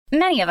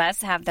Many of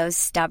us have those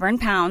stubborn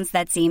pounds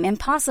that seem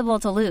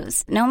impossible to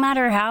lose, no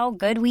matter how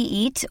good we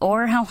eat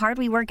or how hard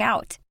we work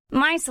out.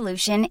 My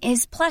solution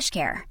is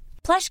PlushCare.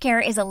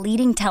 PlushCare is a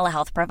leading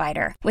telehealth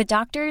provider with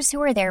doctors who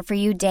are there for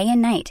you day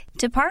and night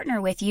to partner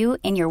with you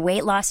in your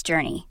weight loss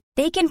journey.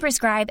 They can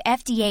prescribe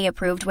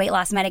FDA-approved weight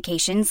loss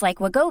medications like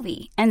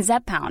Wegovy and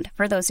Zepbound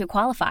for those who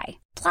qualify.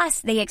 Plus,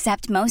 they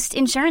accept most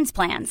insurance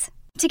plans.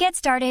 To get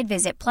started,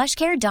 visit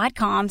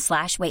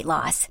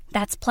plushcare.com/weightloss.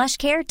 That's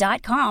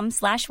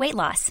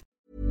plushcare.com/weightloss.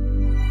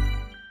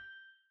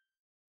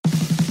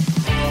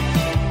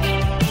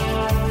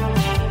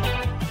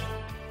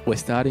 We're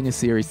starting a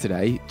series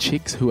today,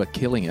 Chicks Who Are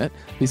Killing It.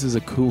 This is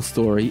a cool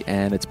story,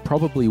 and it's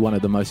probably one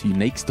of the most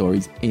unique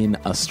stories in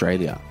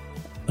Australia.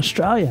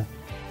 Australia?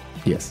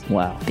 Yes.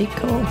 Wow. Big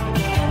call.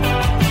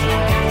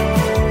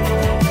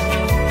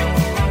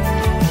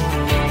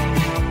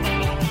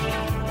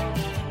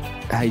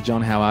 Hey,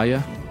 John, how are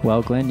you?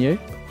 Well, Glenn, you?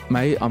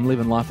 Mate, I'm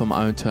living life on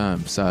my own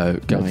terms, so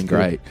going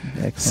great.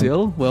 Excellent.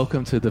 Sil,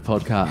 welcome to the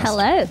podcast.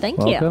 Hello, thank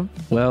Welcome.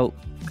 Well,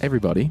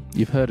 everybody,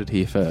 you've heard it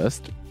here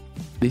first.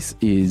 This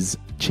is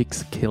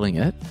Chicks Killing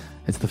It.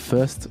 It's the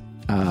first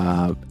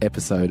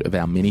episode of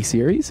our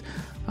mini-series.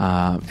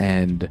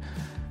 And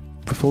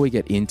before we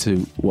get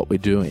into what we're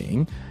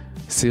doing,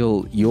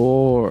 Sil,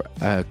 you're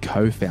a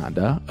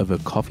co-founder of a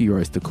coffee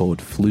roaster called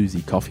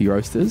Floozy Coffee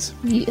Roasters.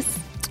 Yes.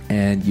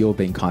 And you're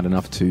being kind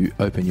enough to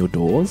open your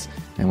doors,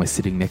 and we're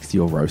sitting next to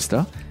your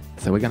roaster.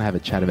 So we're going to have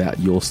a chat about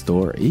your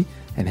story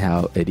and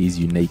how it is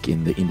unique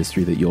in the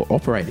industry that you're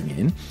operating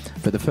in.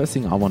 But the first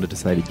thing I wanted to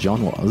say to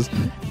John was,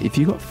 if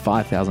you got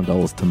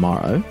 $5,000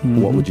 tomorrow,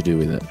 what would you do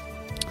with it?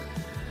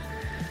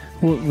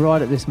 Well,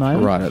 right at this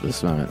moment? Right at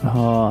this moment.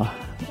 Oh,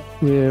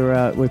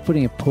 we're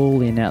putting a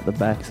pool in out the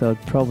back, so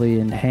I'd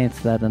probably enhance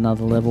that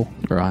another level.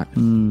 Right.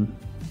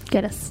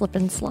 Get a slip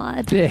and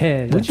slide.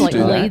 Yeah. Would you like do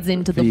that leads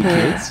into for the your pool.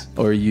 kids?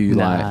 Or are you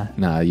you're...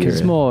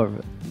 It's more,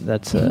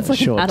 that's a It's like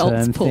an adult's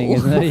short-term pool. thing,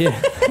 isn't it?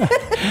 Yeah.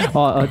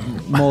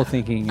 I'm more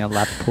thinking a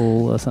lap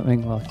pool or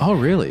something like. Oh,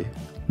 really?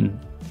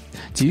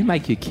 Do you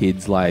make your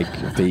kids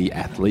be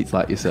athletes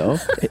like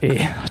yourself?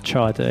 Yeah, I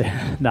try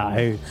to. No,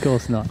 of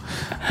course not.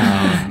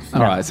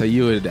 All right, so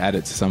you would add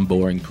it to some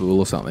boring pool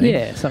or something?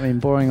 Yeah, something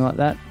boring like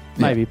that.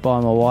 Maybe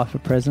buy my wife a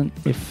present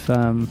if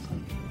I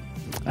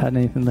had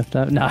anything left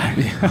over. No.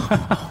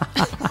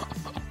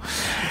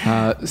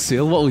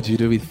 Sil, what would you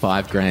do with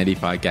 $5,000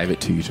 if I gave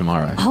it to you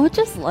tomorrow? I would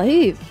just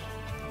leave.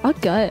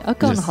 I'd go. I'd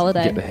go on Just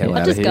holiday. get the hell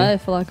I'd out just of here. go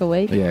for like a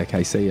week. Yeah,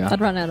 okay, see ya.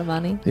 I'd run out of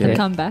money. Yeah. I'd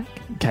come back.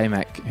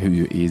 K-Mac,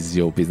 who is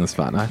your business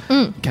partner.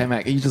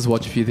 K-Mac, you just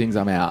watch a few things,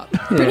 I'm out.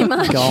 Pretty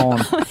much.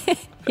 Gone.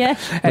 Yeah.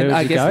 Where would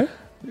I you guess-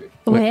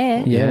 go?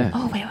 Where? Yeah.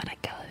 Oh, where would I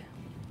go?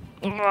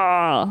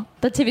 Oh,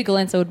 the typical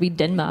answer would be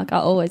Denmark.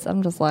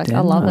 I'm just like,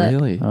 I love it.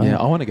 Really? Yeah,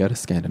 I want to go to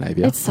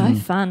Scandinavia. It's so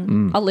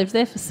fun. I lived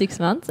there for 6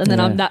 months, and then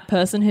I'm that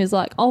person who's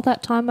like,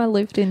 that time I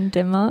lived in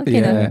Denmark.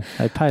 You know? Yeah.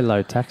 They pay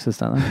low taxes,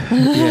 don't they?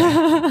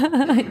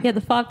 Yeah. The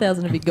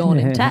 5,000 would be gone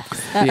in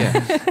tax.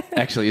 Yeah.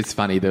 Actually, it's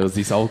funny. There was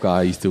this old guy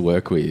I used to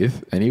work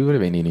with, and he would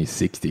have been in his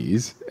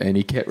 60s, and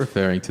he kept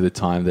referring to the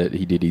time that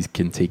he did his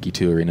Kentucky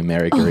tour in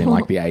America in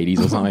the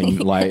 80s or something.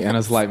 And I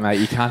was like, mate,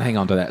 you can't hang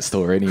on to that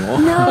story anymore.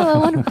 No, I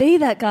want to be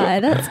that guy.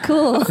 That's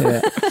cool.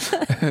 Yeah.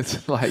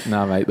 It's like,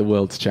 no, mate, the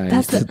world's changed.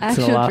 That's the It's the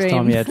actual last dream.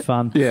 time you had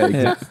fun. Yeah,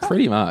 exactly.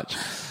 Pretty much.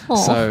 Aw.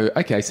 So,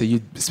 okay, so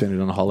you spend it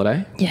on a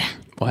holiday? Yeah.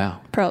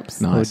 Wow. Props.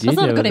 Nice. Would you That's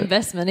not do a good with it?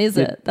 investment, is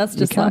it? That's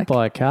just you can't like...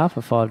 buy a car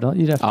for $5.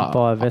 You'd have to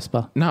buy a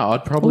Vespa. No,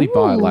 I'd probably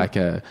buy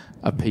Ooh.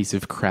 a piece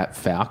of crap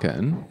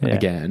Falcon Yeah.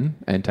 again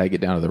and take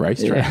it down to the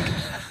racetrack.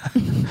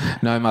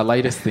 No, my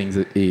latest thing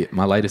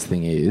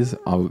is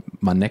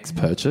my next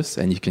purchase,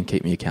 and you can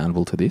keep me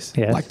accountable to this,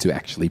 Yes. to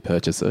actually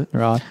purchase it.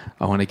 Right.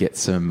 I want to get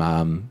some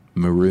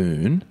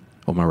maroon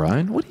or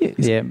maroon. What do you?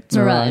 Yeah.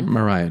 Maroon.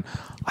 Maroon.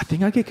 I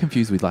think I get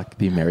confused with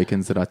the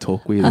Americans that I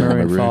talk with,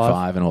 Maroon Maroon 5.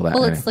 5 and all that.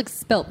 Well, Anyway. it's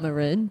spelt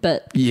maroon,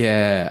 but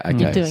Yeah, okay.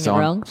 You're doing so it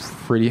wrong. I'm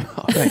pretty.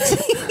 Thanks.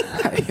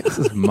 Hey, this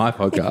is my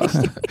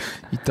podcast.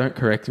 You don't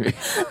correct me.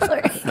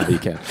 sorry. No, you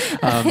can.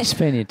 It's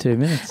been here 2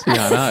 minutes.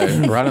 Yeah, I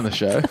know. Right on the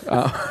show.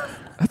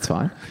 That's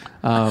fine.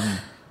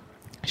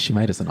 She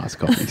made us a nice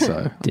coffee,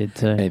 so Did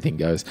too. anything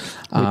goes.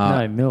 With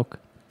no milk.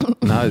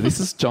 No, this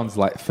is John's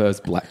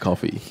first black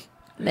coffee.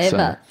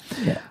 Never.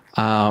 So, Yeah.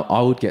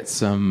 I would get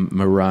some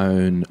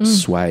maroon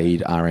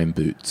suede RM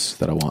boots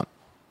that I want.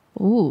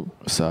 Ooh.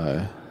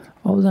 So,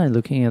 I was only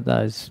looking at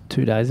those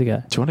 2 days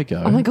ago. do you want to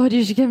go? Oh my God,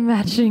 you should get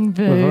matching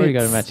boots. We've already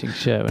got a matching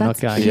shirt. We're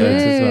That's not going cute.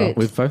 boots as well.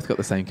 We've both got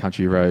the same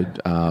Country Road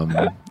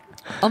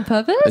On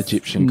purpose?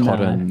 Egyptian No.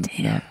 cotton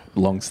No.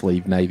 long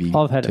sleeve navy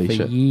I've had it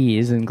t-shirt. for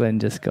years and Glenn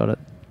just got it.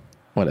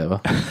 Whatever.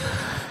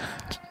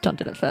 John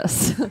did it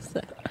first. There's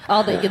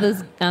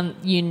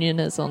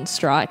unioners on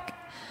strike.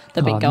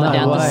 They've been Oh, going no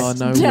down, way. Oh,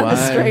 no down the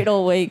way. street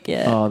all week.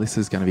 Yeah. Oh, this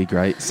is going to be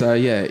great. So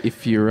yeah,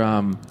 if you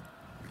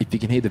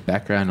can hear the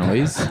background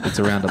noise, it's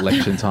around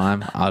election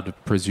time, I'd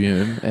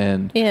presume.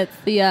 And Yeah,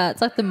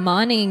 it's like the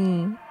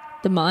mining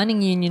the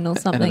mining union or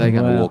something. And are they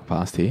going to Wow. walk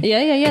past here? Yeah.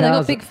 They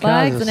got big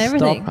flags and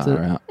everything. Stopped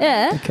Far it. out.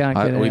 Yeah, They can't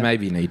get We out.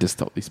 maybe need to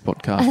stop this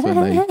podcast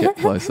when they get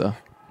closer.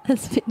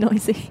 it's a bit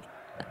noisy.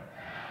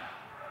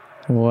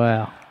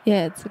 Wow.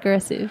 Yeah, it's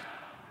aggressive.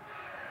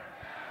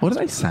 What are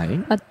they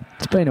saying?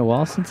 It's been a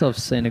while since I've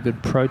seen a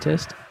good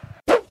protest.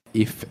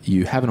 If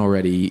you haven't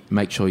already,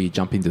 make sure you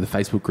jump into the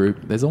Facebook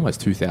group. There's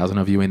almost 2,000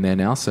 of you in there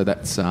now, so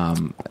that's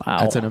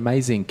that's an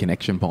amazing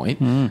connection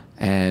point.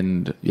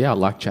 And yeah, I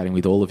like chatting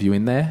with all of you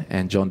in there,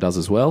 and John does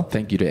as well.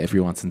 Thank you to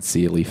everyone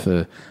sincerely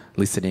for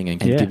listening and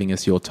giving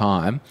us your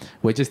time.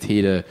 We're just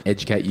here to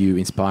educate you,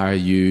 inspire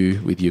you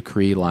with your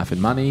career, life,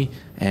 and money,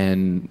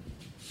 and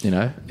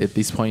at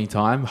this point in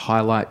time,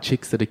 highlight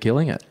chicks that are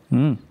killing it.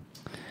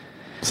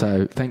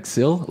 So thanks,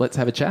 Sil. Let's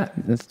have a chat.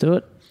 Let's do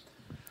it.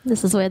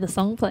 This is where the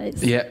song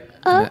plays. Yeah.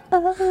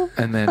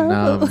 And then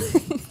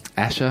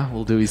Asher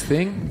will do his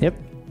thing. Yep.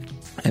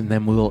 And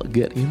then we'll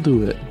get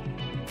into it.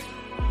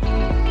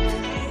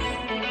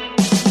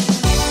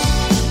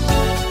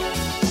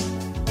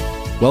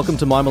 Welcome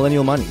to My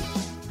Millennial Money.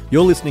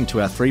 You're listening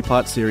to our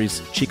 3-part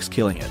series, Chicks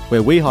Killing It,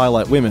 where we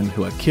highlight women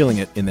who are killing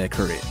it in their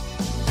career.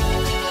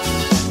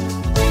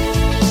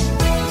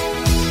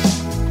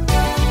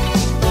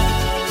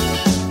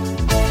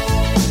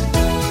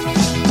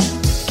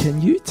 Can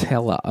you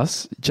tell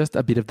us just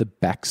a bit of the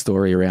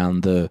backstory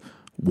around the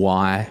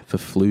why for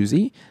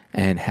floozy,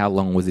 and how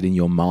long was it in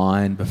your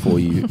mind before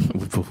you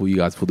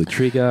guys pulled the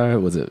trigger?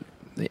 Was it,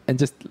 and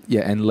just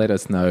and let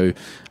us know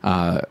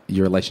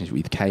your relationship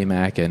with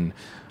K-Mac and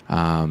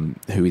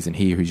who isn't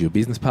here, who's your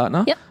business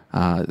partner. Yep.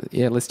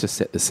 Let's just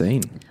set the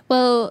scene.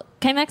 Well,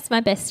 K-Mac's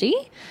my bestie.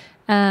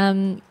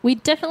 We're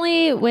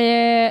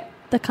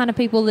the kind of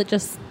people that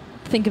just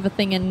think of a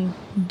thing and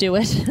do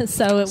it.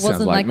 So it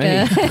wasn't like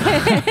me.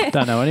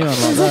 Don't know anyone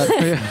like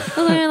that.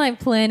 I wasn't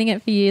like planning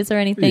it for years or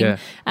anything.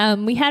 Yeah.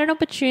 We had an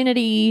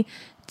opportunity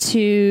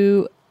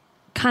to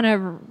kind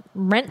of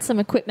rent some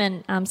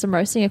equipment, some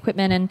roasting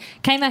equipment, and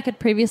K-Mac had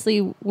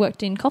previously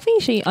worked in coffee.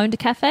 She owned a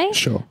cafe,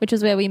 Sure. which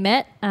is where we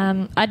met.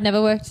 I'd never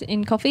worked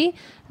in coffee,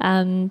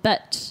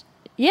 but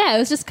yeah, it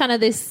was just kind of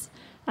this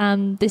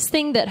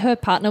thing that her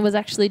partner was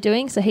actually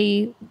doing. So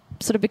he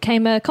sort of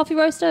became a coffee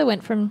roaster,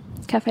 went from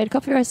cafe to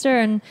coffee roaster,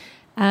 and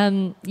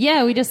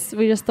we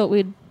just thought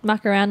we'd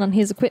muck around on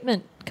his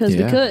equipment because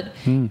we could.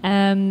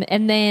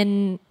 And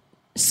then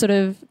sort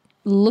of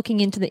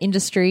looking into the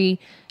industry,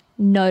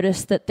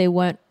 noticed that there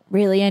weren't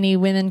really any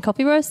women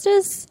coffee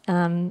roasters,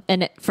 and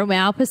from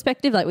our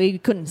perspective, like we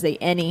couldn't see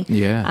any.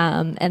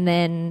 And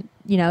then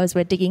as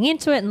we're digging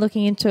into it and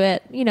looking into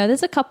it,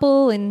 there's a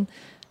couple in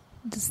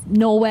just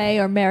Norway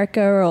or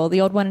America or the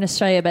odd one in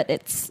Australia, but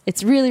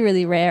it's really,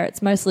 really rare.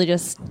 It's mostly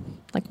just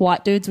like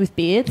white dudes with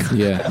beards.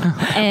 Yeah.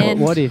 And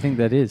What do you think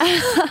that is?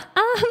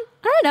 I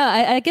don't know.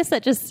 I guess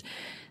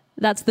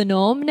that's the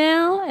norm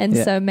now. And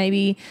so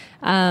maybe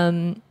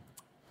I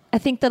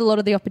think that a lot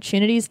of the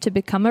opportunities to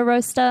become a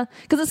roaster,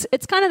 because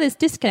it's kind of this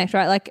disconnect,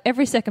 right? Like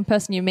every second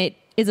person you meet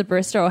is a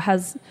barista or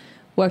has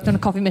worked on a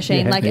coffee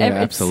machine.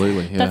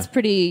 Absolutely. Yeah. That's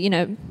pretty,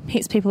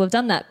 heaps of people have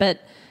done that.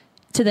 But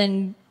to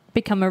then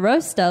become a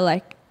roaster,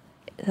 like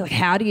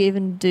how do you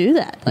even do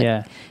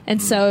that?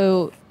 And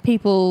so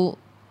people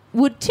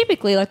would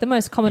typically, like the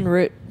most common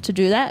route to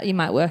do that, you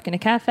might work in a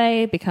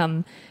cafe,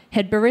 become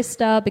head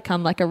barista,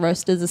 become like a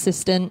roaster's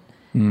assistant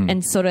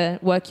and sort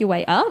of work your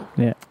way up.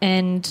 Yeah.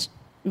 And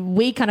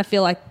we kind of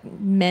feel like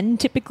men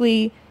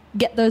typically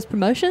get those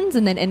promotions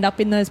and then end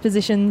up in those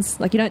positions.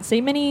 Like you don't see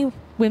many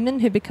women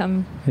who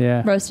become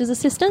roasters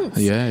assistants.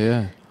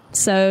 Yeah.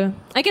 So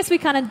I guess we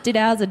kind of did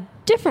ours a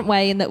different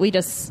way in that we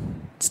just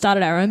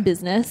started our own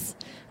business,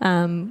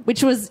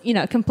 which was,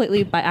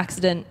 completely by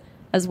accident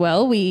as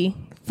well. We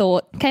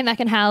thought K-Mac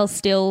and Hal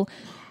still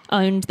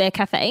owned their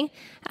cafe,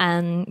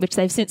 which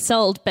they've since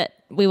sold, but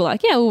we were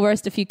like, we'll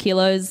roast a few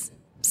kilos,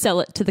 sell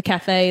it to the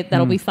cafe.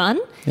 That'll be fun.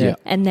 Yeah.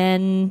 And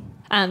then,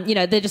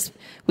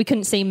 we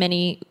couldn't see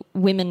many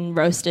women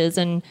roasters,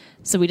 and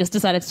so we just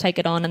decided to take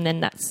it on, and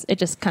then it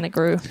just kind of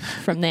grew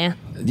from there.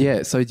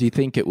 Yeah. So do you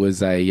think it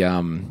was it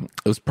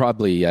was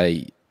probably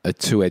a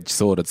two-edged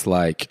sword? It's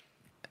like,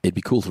 it'd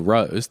be cool to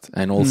roast,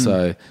 and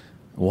also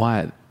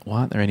why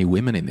aren't there any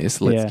women in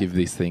this? Let's give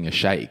this thing a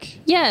shake.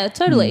 Yeah,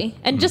 totally.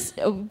 And just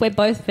we're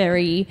both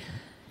very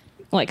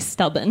like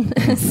stubborn.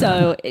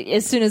 So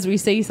as soon as we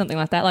see something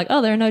like that, like,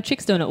 oh, there are no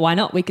chicks doing it, why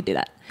not? We could do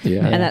that.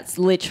 Yeah. And that's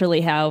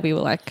literally how we were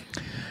like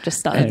just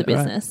started the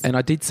business. And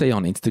I did see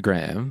on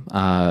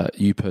Instagram,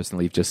 you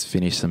personally have just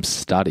finished some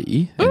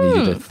study and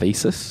you did a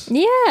thesis.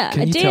 Yeah,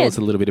 Can you tell us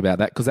a little bit about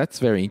that? Because that's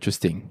very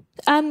interesting.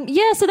 So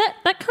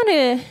that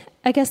kind of,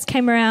 I guess,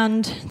 came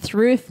around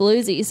through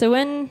floozy. So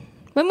when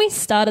we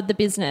started the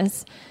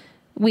business,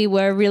 we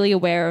were really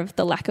aware of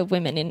the lack of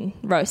women in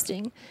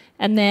roasting.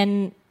 And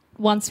then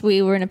once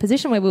we were in a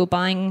position where we were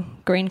buying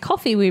green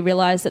coffee, we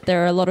realised that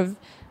there are a lot of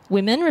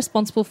women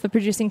responsible for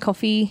producing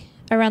coffee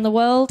around the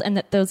world, and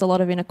that there was a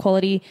lot of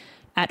inequality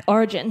at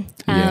origin.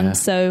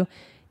 So,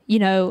 we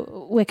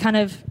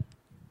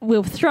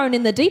were thrown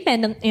in the deep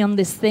end on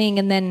this thing,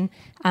 and then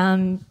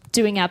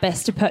doing our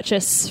best to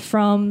purchase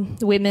from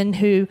women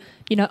who,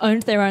 you know,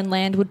 owned their own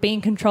land, would be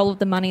in control of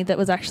the money that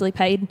was actually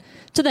paid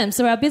to them.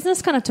 So our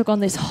business kind of took on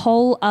this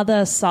whole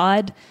other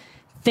side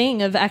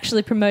thing of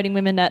actually promoting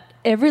women at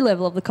every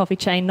level of the coffee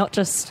chain, not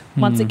just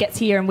once it gets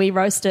here and we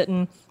roast it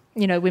and,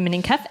 you know, women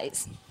in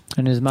cafes.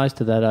 And is most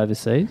of that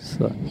overseas?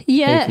 Like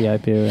Yeah.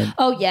 Ethiopia and...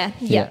 Oh, yeah.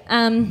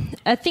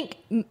 I think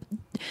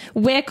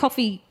where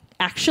coffee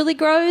actually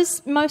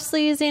grows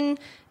mostly is in,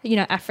 you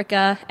know,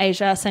 Africa,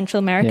 Asia, Central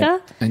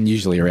America. Yeah. And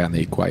usually around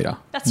the equator.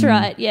 That's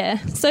right, yeah.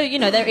 So, you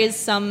know, there is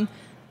some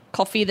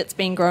coffee that's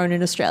being grown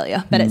in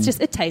Australia, but it's just,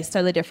 it tastes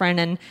totally different,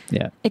 and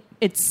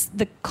it's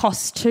the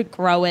cost to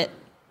grow it.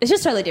 It's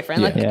just totally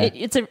different.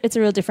 It's a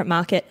real different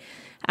market.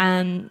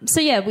 My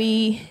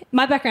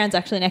background's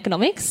actually in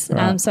economics.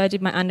 Right. So I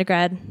did my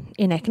undergrad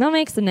in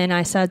economics, and then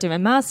I started doing my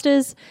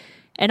master's,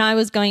 and I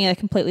was going in a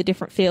completely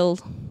different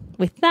field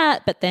with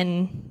that. But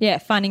then,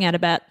 finding out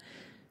about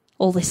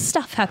all this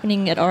stuff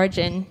happening at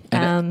Origin.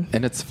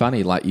 And it's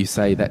funny, like you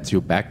say, that's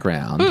your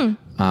background.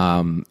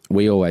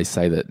 We always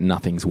say that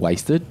nothing's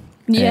wasted.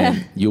 Yeah.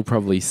 And you'll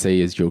probably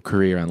see as your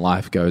career and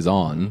life goes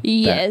on,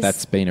 Yes.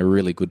 that's been a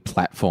really good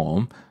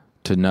platform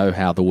to know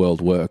how the world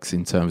works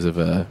in terms of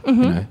a you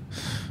know,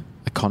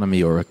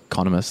 economy or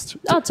economist.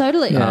 Oh,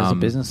 totally. Yeah, as a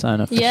business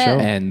owner, for sure.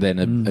 And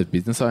then a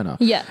business owner.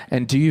 Yeah.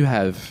 And do you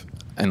have,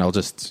 and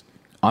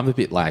I'm a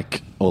bit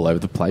like all over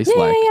the place.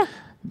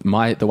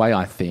 The way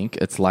I think,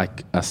 it's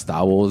like a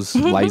Star Wars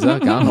laser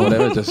gun or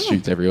whatever, just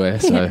shoots everywhere.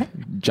 So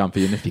jump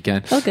in if you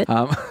can. Oh, good.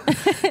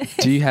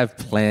 Do you have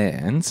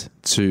plans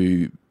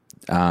to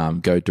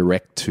go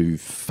direct to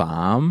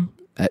farm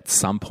at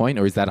some point,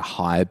 or is that a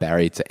higher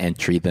barrier to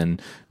entry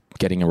than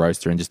getting a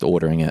roaster and just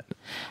ordering it?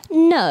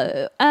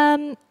 No,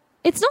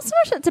 it's not so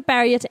much that it's a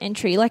barrier to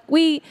entry. Like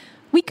we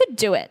could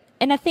do it,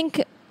 and I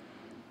think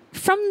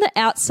from the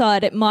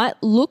outside it might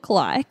look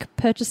like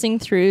purchasing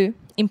through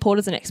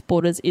importers and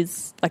exporters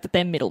is like that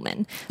they're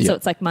middlemen. Yeah. So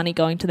it's like money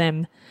going to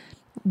them.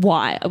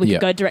 Why we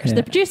could go direct to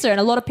the producer, and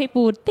a lot of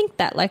people would think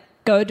that, like,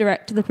 go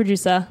direct to the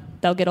producer,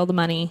 they'll get all the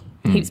money,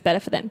 heaps better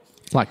for them.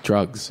 It's like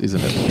drugs,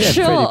 isn't it? Yeah,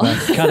 Sure. pretty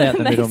much. Cut out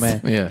the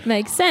middleman. Yeah.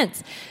 Makes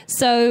sense.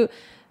 So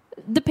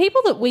the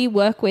people that we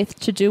work with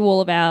to do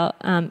all of our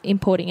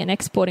importing and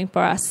exporting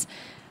for us,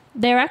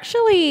 they're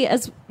actually,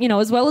 as you know,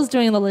 as well as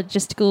doing the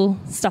logistical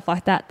stuff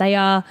like that, they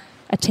are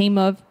a team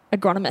of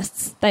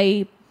agronomists.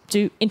 They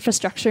do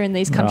infrastructure in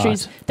these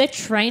countries. Right. They're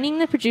training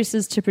the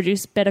producers to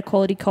produce better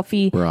quality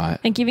coffee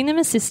and giving them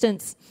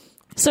assistance.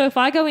 So if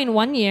I go in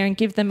 1 year and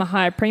give them a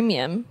higher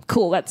premium,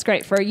 cool, that's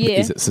great for a year.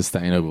 Is it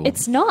sustainable?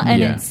 It's not,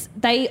 and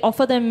they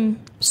offer them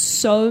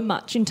so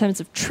much in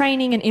terms of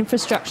training and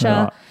infrastructure.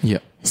 Right. Yeah.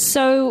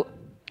 So,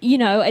 you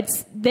know,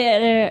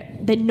 they're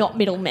not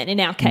middlemen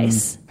in our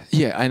case.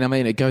 Yeah, and I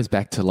mean, it goes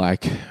back to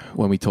like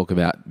when we talk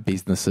about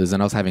businesses,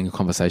 and I was having a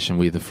conversation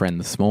with a friend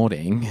this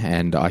morning,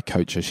 and I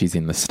coach her, she's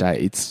in the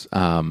States.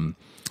 You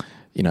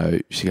know,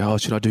 she goes, oh,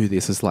 should I do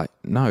this? It's like,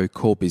 no,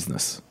 core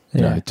business.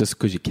 You know, just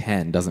because you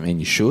can doesn't mean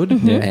you should.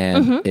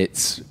 And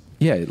it's,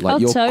 like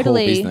your core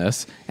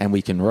business, and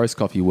we can roast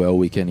coffee well,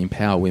 we can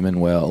empower women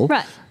well.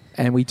 Right.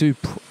 And we do...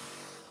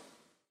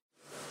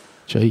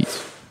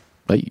 Jeez.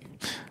 Hey.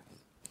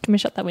 Can we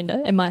shut that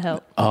window? It might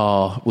help.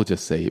 Oh, we'll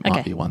just see. It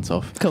might be once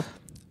off. Cool.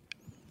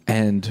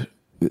 And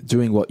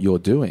doing what you're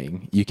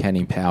doing, you can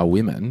empower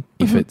women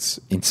if it's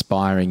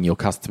inspiring your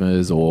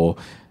customers, or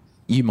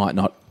you might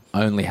not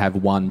only have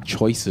one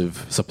choice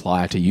of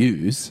supplier to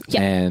use,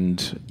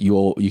 and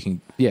you're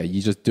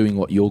just doing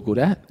what you're good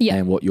at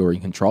and what you're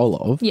in control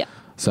of. Yeah.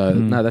 So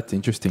no, that's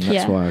interesting.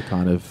 That's why I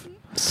kind of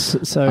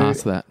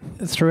asked that.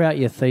 Throughout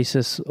your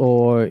thesis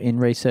or in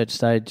research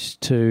stage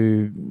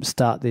to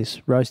start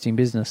this roasting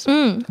business,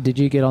 did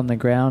you get on the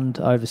ground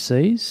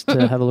overseas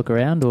to have a look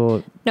around,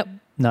 or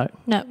No,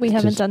 we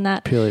haven't done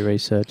that. Purely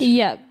research.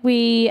 Yeah,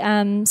 we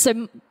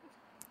so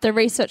the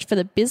research for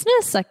the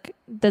business, like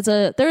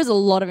there is a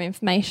lot of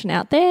information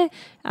out there.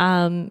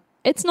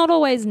 It's not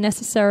always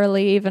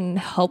necessarily even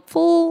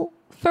helpful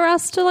for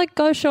us to like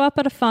go show up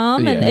at a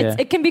farm, and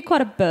it can be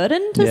quite a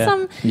burden to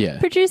some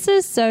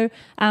producers. So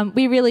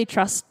we really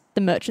trust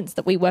the merchants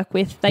that we work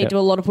with. They do a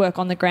lot of work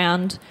on the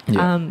ground.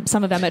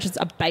 Some of our merchants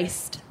are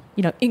based,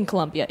 you know, in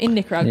Colombia, in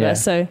Nicaragua.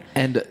 So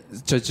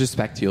just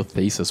back to your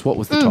thesis, what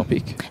was the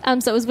topic?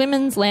 So it was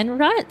women's land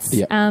rights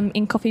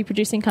in coffee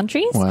producing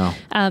countries. Wow.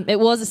 It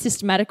was a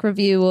systematic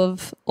review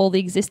of all the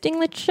existing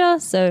literature.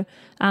 So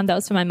that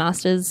was for my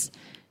master's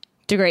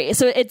degree.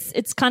 So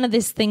it's kind of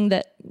this thing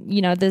that,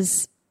 you know,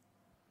 there's,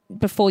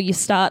 before you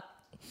start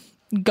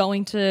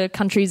going to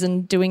countries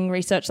and doing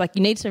research, like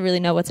you need to really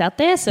know what's out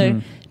there.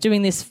 So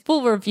doing this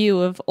full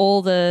review of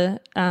all the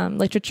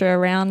literature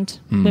around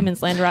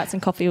women's land rights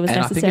and coffee was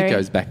necessary. I think it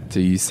goes back to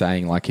you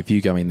saying, like, if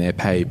you go in there,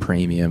 pay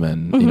premium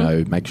and, you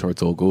know, make sure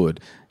it's all good,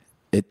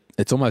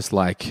 it's almost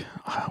like,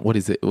 what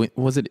is it?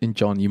 Was it in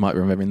John, you might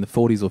remember, in the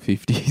 40s or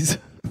 50s?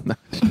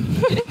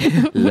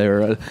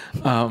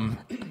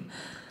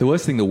 The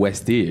worst thing the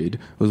West did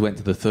was went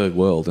to the third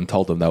world and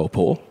told them they were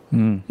poor.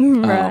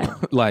 Right.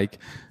 Like,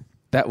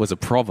 that was a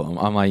problem.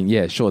 I'm like,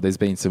 yeah, sure, there's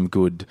been some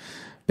good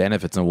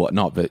benefits and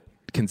whatnot, but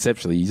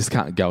conceptually, you just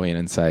can't go in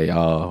and say,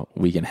 "Oh,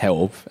 we can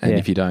help." And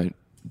if you don't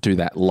do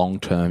that long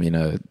term, I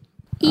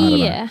don't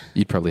know,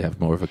 you'd probably have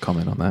more of a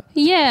comment on that.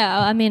 Yeah,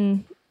 I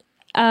mean,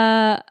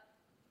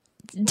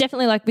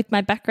 definitely, like with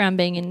my background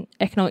being in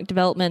economic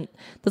development,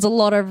 there's a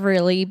lot of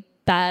really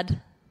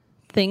bad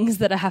things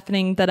that are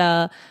happening that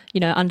are,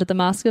 under the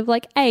mask of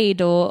like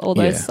aid or all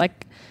those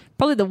like.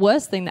 Probably the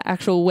worst thing the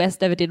actual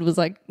West ever did was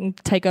like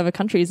take over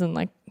countries and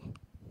like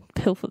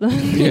pilfer them,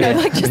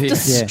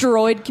 just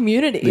destroyed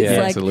communities. Yeah,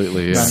 like,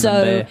 absolutely. Yeah.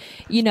 So,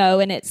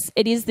 and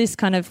it is this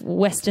kind of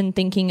Western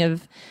thinking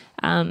of,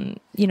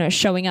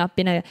 showing up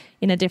in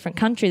a different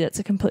country that's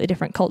a completely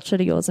different culture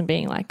to yours and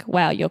being like,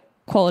 wow, your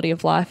quality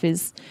of life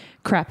is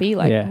crappy,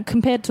 like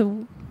compared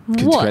to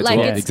what? Like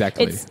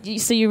exactly.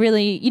 So you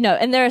really,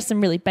 and there are some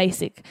really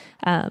basic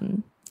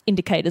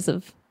indicators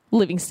of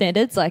living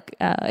standards like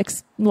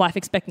life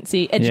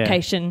expectancy,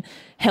 education,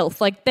 health.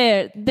 Like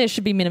there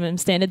should be minimum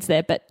standards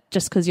there, but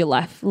just because your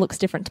life looks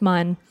different to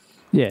mine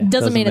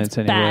doesn't mean it's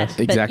bad. But,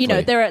 exactly.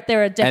 there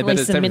are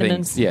definitely some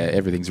minimums. Yeah,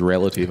 everything's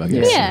relative, I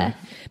guess. Yeah.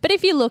 But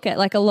if you look at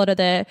like a lot of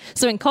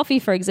so in coffee,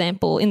 for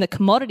example, in the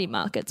commodity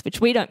markets, which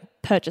we don't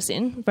purchase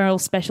in, we're all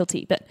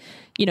specialty, but,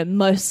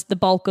 the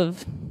bulk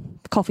of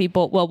coffee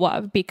bought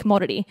worldwide would be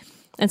commodity.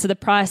 And so the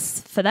price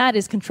for that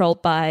is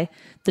controlled by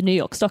the New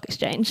York Stock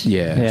Exchange.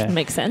 Yeah. Which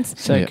makes sense.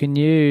 So can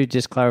you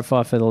just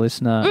clarify for the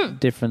listener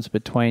difference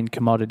between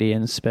commodity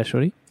and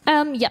specialty?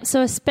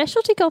 So a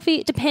specialty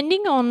coffee,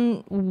 depending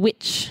on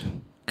which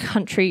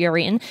country you're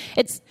in,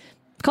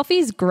 coffee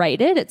is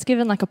graded. It's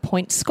given like a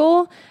point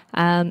score.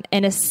 And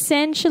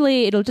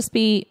essentially it'll just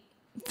be,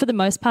 for the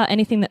most part,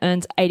 anything that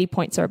earns 80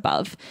 points or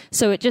above.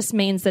 So it just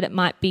means that it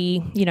might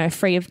be,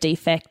 free of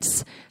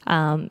defects.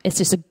 It's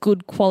just a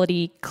good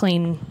quality,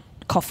 clean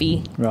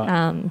coffee.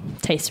 Right.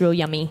 Tastes real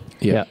yummy.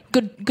 Yeah.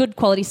 Good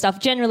quality stuff.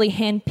 Generally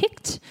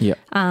hand-picked. Yeah.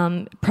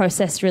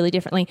 Processed really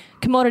differently.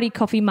 Commodity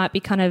coffee might be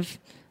kind of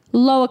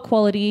lower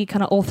quality,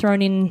 kind of all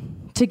thrown in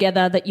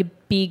together that your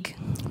big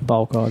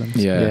bulk items.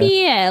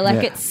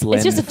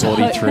 It's just a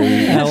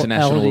 43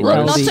 international LD,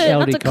 roast.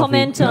 Not to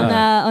comment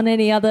on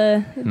any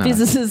other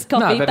businesses'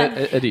 coffee, but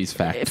it is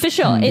fact for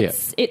sure.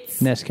 It's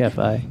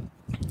Nescafe.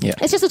 Yeah,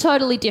 it's just a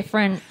totally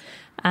different,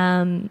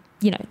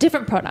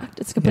 different product.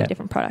 It's a completely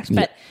different product.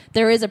 But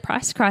there is a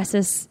price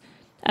crisis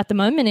at the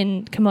moment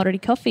in commodity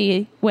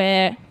coffee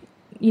where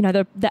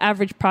the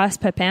average price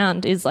per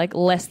pound is like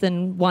less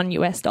than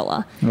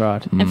 $1.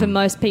 Right. And for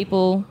most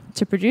people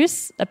to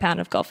produce a pound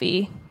of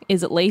coffee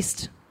is at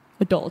least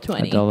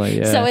 $1.20. $1,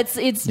 yeah. So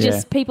it's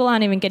just people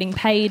aren't even getting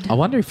paid. I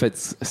wonder if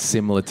it's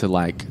similar to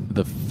like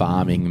the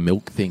farming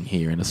milk thing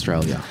here in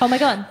Australia. Oh my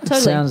God, totally.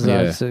 It sounds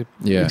like it's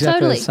exactly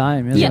totally the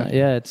same, isn't it?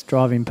 Yeah, it's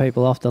driving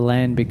people off the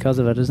land because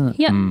of it, isn't it?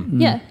 Yeah,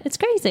 yeah, it's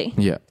crazy.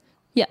 Yeah.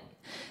 Yeah.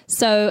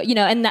 So,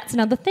 and that's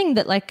another thing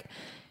that like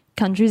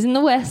countries in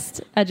the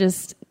West are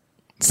just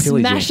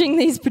smashing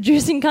these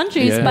producing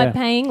countries by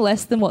paying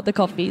less than what the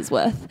coffee is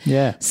worth.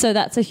 Yeah. So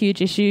that's a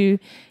huge issue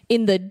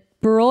in the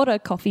broader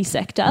coffee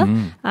sector.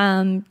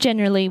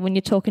 Generally, when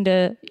you're talking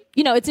to,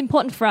 it's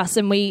important for us,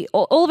 and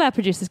all of our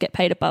producers get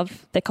paid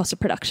above their cost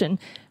of production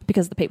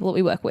because of the people that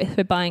we work with.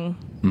 We're buying,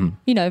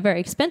 very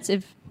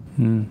expensive,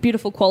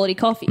 beautiful quality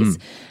coffees.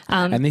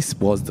 And this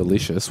was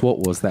delicious. What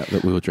was that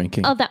we were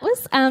drinking? Oh, that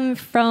was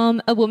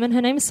from a woman.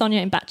 Her name is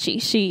Sonia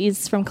Imbachi. She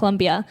is from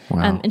Colombia.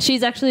 Wow. And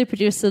she's actually a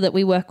producer that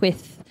we work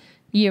with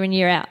year in,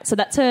 year out. So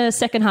that's her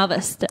second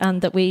harvest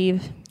that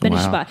we've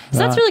managed to buy. So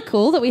that's really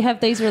cool that we have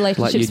these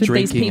relationships with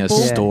these people. Like you're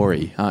drinking a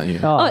story, aren't you?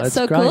 Oh, it's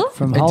so great. cool.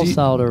 From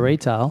wholesale to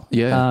retail.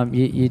 Yeah.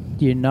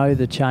 You know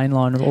the chain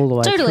line all the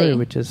way through,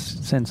 which is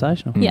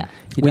sensational. Yeah.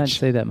 You don't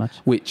see that much.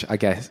 Which I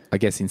guess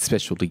in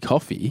specialty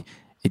coffee,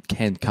 it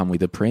can come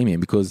with a premium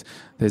because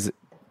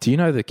do you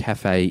know the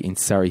cafe in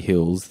Surrey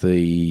Hills,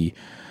 the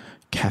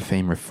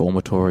Caffeine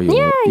Reformatory?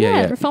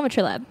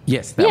 Reformatory Lab.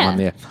 Yes, that one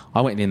there.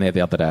 I went in there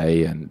the other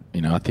day and,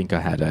 I think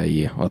I had I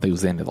think it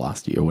was the end of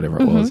last year or whatever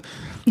it was.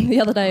 The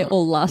other day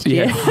or last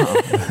year.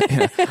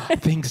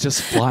 Things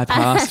just fly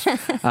past.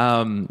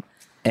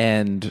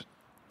 And,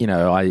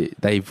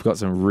 they've got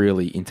some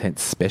really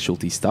intense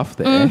specialty stuff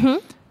there.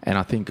 And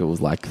I think it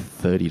was like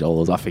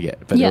 $30, I forget.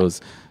 But it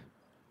was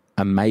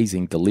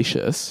amazing,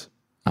 delicious.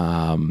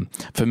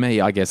 For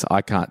me, I guess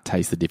I can't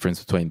taste the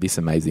difference between this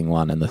amazing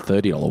one and the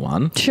 $30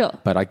 one. Sure.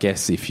 But I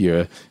guess if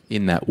you're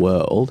in that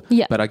world,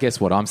 but I guess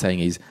what I'm saying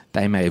is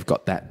they may have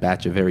got that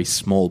batch, a very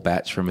small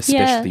batch from a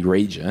specialty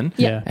region,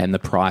 and the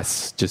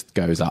price just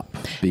goes up.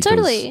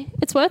 Totally.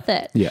 It's worth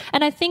it. Yeah.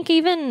 And I think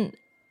even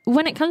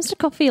when it comes to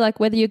coffee, like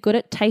whether you're good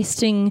at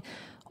tasting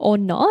or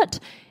not,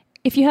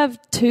 if you have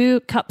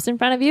 2 cups in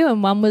front of you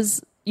and one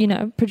was,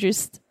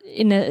 produced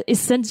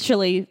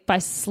essentially by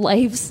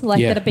slaves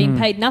that are being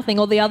paid nothing,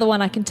 or the other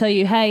one I can tell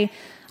you, hey,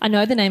 I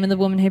know the name of the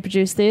woman who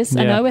produced this.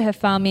 I know where her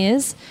farm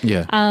is.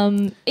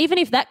 Even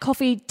if that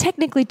coffee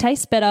technically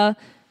tastes better,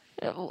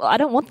 I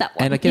don't want that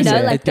one. And I guess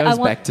it goes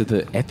back to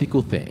the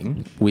ethical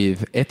thing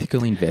with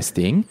ethical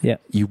investing. Yeah.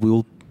 You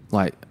will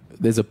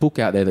there's a book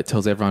out there that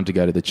tells everyone to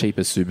go to the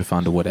cheapest super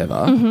fund or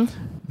whatever.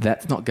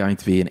 that's not going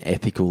to be an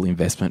ethical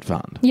investment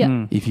fund.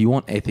 Yeah. If you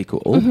want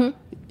ethical,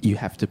 you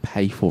have to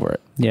pay for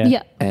it. Yeah.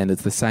 Yeah. And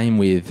it's the same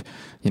with,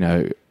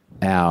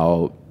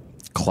 our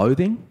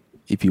clothing.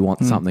 If you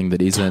want something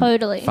that isn't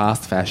Totally.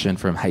 fast fashion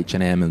from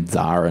H&M and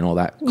Zara and all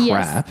that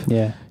crap,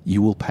 Yeah.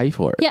 you will pay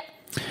for it. Yeah.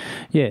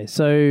 Yeah.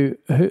 So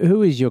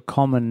who is your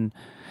common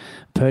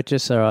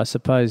purchaser? I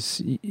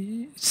suppose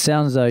it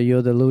sounds though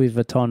you're the Louis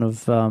Vuitton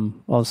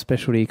of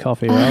specialty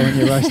coffee, right? When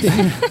you're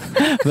roasting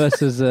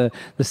versus the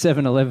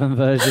 7-Eleven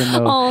version.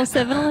 Or, Oh,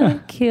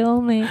 7-Eleven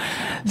kill me.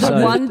 The So-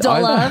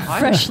 $1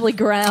 freshly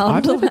ground.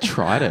 I've never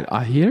tried it.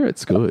 I hear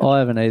it's good. I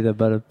haven't either,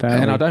 but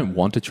apparently, And I don't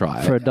want to try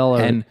it. For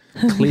 $1. And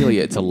clearly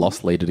it's a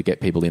loss leader to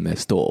get people in their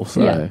store.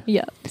 So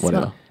yeah.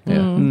 whatever.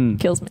 Smart.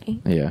 Kills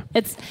me. Yeah.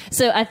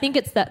 So I think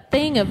it's that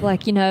thing of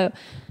like,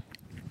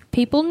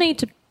 people need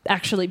to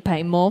actually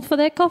pay more for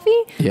their coffee.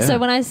 Yeah. So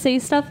when I see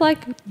stuff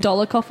like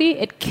dollar coffee,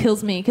 it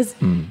kills me because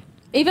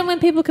even when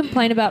people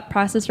complain about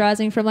prices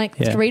rising from like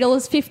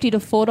 $3.50 to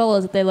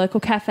 $4 at their local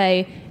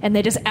cafe and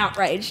they're just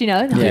outraged,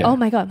 They're like, Yeah. oh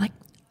my God, I'm like,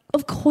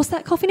 of course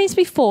that coffee needs to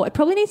be $4. It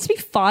probably needs to be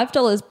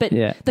 $5, but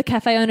the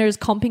cafe owner is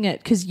comping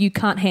it because you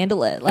can't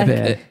handle it.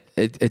 Like,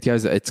 It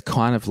goes. It's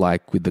kind of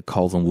like with the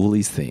Coles and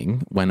Woolies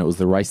thing when it was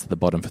the race to the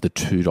bottom for the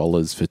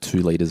 $2 for 2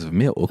 litres of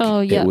milk. Oh,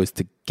 yeah. It was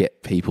to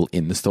get people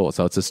in the store.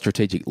 So it's a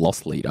strategic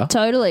loss leader.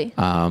 totally.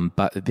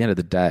 But at the end of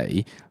the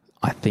day,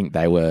 I think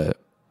they were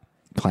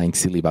playing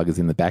silly buggers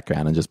in the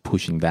background and just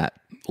pushing that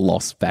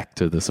loss back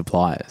to the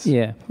suppliers.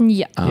 Yeah.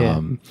 Yeah.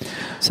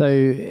 So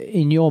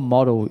in your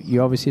model,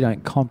 you obviously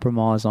don't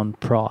compromise on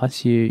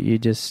price. You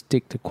just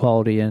stick to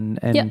quality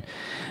and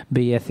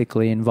be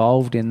ethically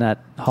involved in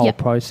that whole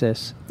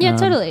process. Yeah,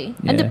 totally.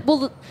 Yeah.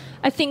 And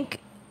I think,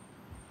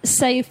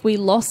 say if we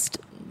lost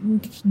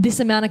this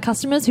amount of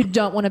customers who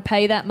don't want to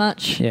pay that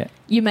much,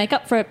 you make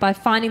up for it by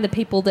finding the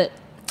people that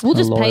will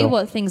just pay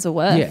what things are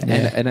worth.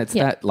 Yeah, and it's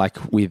that like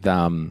with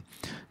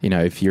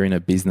if you're in a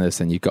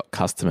business and you've got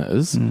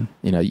customers,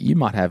 you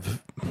might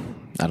have,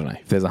 I don't know,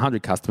 if there's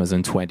 100 customers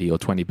and 20 or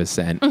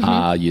 20%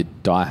 are your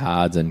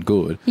diehards and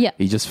good,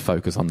 you just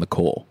focus on the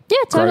core. Yeah,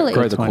 totally.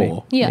 Grow the 20.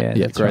 core. Yeah.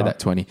 that's grow right. that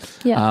 20.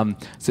 Yeah.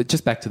 So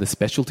just back to the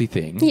specialty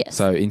thing. Yes.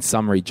 So in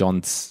summary,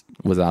 John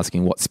was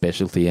asking what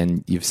specialty,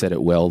 and you've said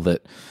it well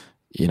that,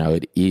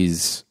 it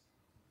is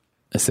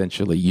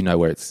essentially,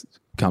 where it's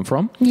come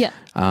from. Yeah.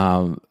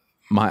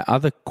 My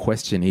other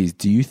question is,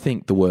 do you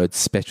think the word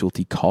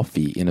specialty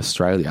coffee in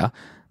Australia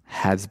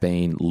has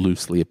been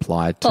loosely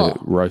applied to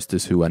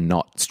roasters who are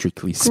not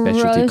strictly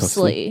specialty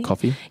Grossly.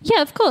 coffee?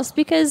 Yeah, of course,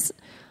 because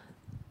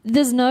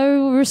there's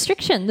no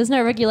restriction. There's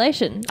no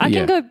regulation. I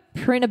can go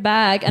print a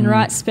bag and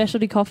write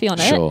specialty coffee on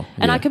it. Sure,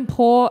 and I can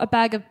pour a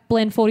bag of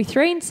blend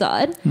 43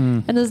 inside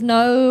and there's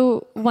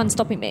no one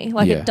stopping me.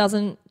 Like it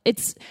doesn't...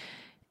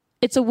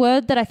 It's a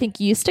word that I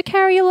think used to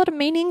carry a lot of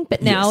meaning,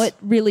 but now it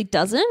really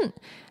doesn't.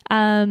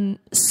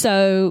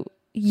 So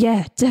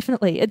yeah,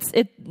 definitely.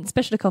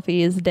 Specialty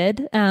coffee is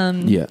dead.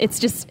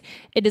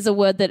 It is a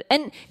word that,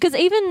 and because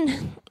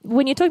even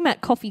when you're talking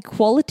about coffee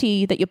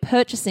quality that you're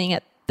purchasing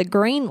at the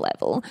green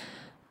level,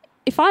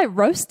 if I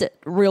roast it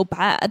real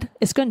bad,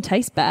 it's going to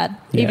taste bad,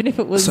 even if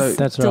it was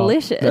That's right.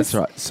 delicious. That's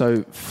right.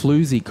 So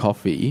floozy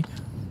coffee,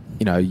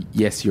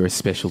 yes, you're a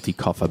specialty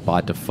coffee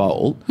by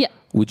default. Yeah.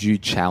 Would you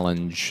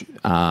challenge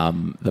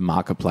the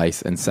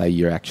marketplace and say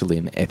you're actually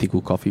an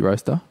ethical coffee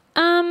roaster?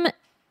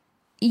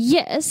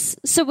 Yes.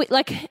 So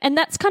and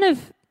that's kind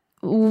of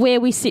where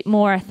we sit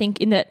more, I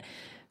think, in that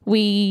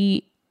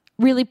we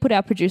really put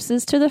our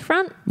producers to the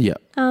front. Yeah.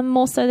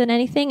 More so than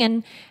anything.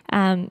 And,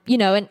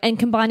 and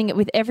combining it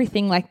with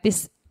everything like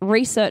this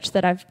research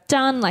that I've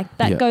done, like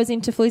that goes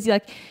into floozy.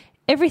 Like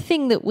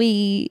everything that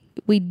we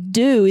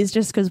do is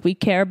just because we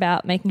care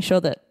about making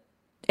sure that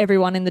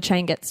everyone in the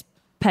chain gets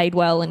paid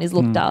well and is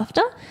looked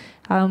after.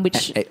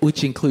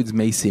 Which includes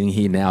me sitting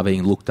here now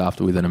being looked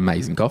after with an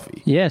amazing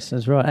coffee. Yes,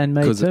 that's right. And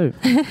me too.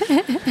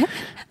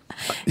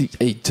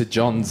 To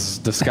John's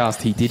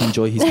disgust, he did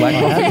enjoy his black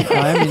coffee.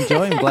 I am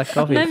enjoying black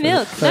coffee. No for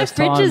milk. the No first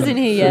time fridges in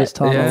here yet. first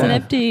time Yeah. It's an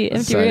alive.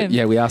 empty room.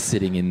 Yeah, we are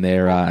sitting in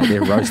their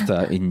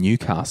roaster in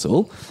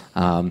Newcastle.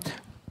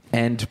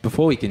 And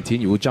before we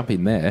continue, we'll jump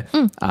in there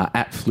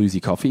at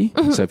Floozy Coffee.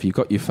 So if you've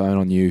got your phone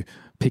on you,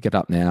 pick it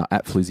up now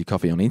at Floozy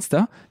Coffee on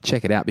Insta.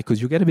 Check it out because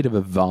you'll get a bit of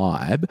a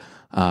vibe.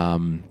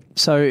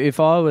 So if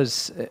I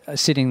was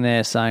sitting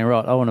there saying,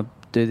 right, I want to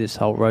do this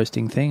whole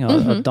roasting thing,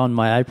 I'd don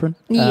my apron.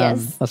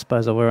 Yes. I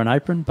suppose I wear an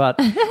apron.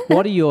 But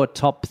what are your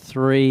top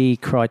 3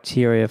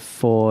 criteria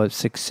for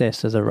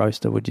success as a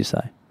roaster, would you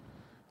say?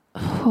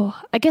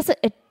 I guess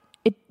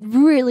it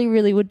really,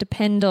 really would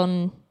depend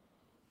on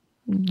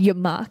your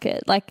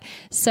market.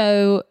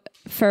 So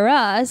for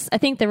us, I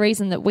think the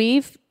reason that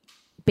we've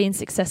been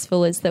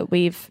successful is that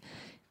we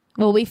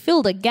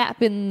filled a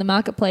gap in the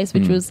marketplace,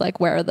 which was like,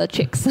 where are the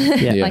chicks?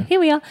 Like, here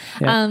we are.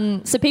 Yeah.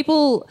 So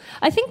people,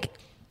 I think,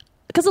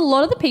 because a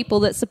lot of the people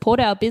that support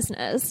our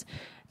business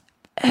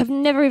have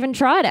never even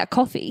tried our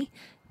coffee.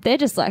 They're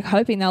just like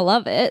hoping they'll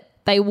love it.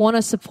 They want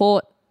to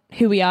support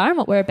who we are and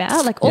what we're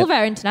about. Like all of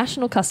our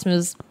international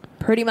customers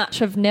pretty much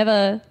have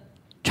never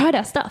tried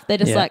our stuff. They're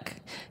just like,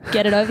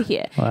 get it over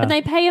here. Wow. And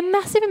they pay a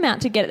massive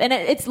amount to get it. And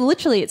it's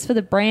literally, it's for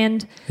the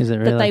brand Is it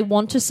really? that they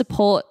want to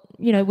support,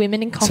 you know,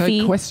 women in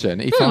coffee. So,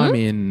 question: if I'm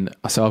in,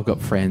 so I've got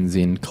friends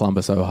in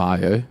Columbus,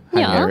 Ohio. Hey,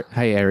 Yeah.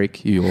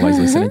 Eric, you always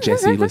listen, and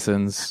Jesse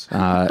listens.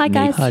 Hi,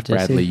 guys. Nick Hi, Jesse.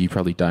 Bradley, you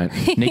probably don't.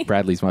 Nick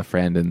Bradley's my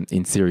friend, and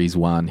in series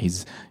 1,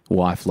 his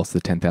wife lost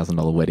the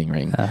 $10,000 wedding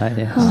ring.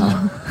 Yes.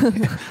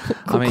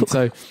 I mean,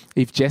 so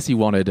if Jesse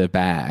wanted a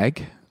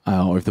bag,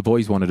 or if the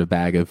boys wanted a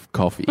bag of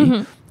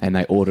coffee, and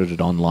they ordered it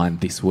online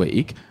this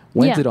week,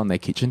 when's Yeah. it on their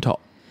kitchen top?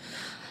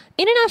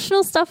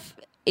 International stuff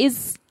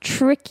is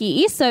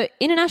tricky. So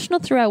international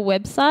through our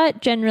website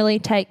generally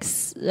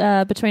takes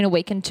between a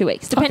week and 2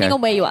 weeks, depending Okay.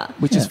 on where you are.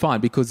 Which is fine,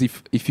 because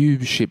if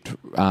you shipped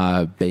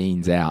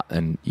beans out,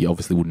 and you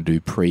obviously wouldn't do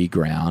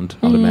pre-ground,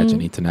 I'd imagine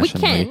We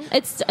internationally. can.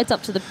 It's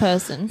up to the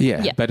person.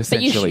 Yeah, but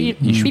essentially,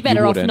 you should be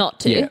better off wouldn't- not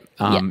to.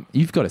 Yeah.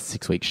 You've got a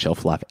 6-week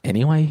shelf life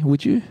anyway,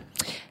 would you?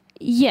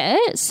 Yeah,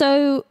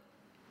 so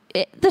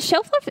the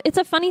shelf life, it's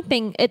a funny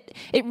thing. It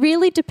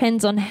really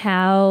depends on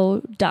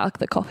how dark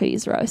the coffee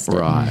is roasted.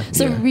 Right.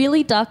 So yeah.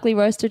 really darkly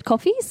roasted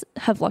coffees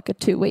have like a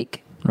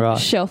 2-week Right.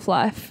 shelf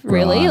life,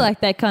 really. Right.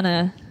 Like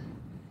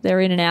they're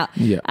in and out.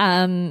 Yeah.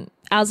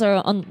 Ours are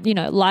on,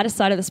 lighter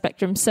side of the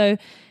spectrum. So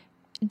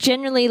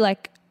generally,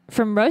 like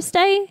from roast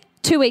day,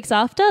 2 weeks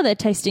after, they're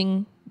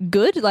tasting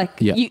good. Like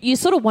Yeah. you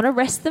sort of want to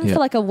rest them Yeah. for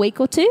like a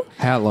week or two.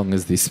 How long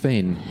has this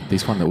been,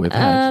 this one that we've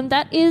had?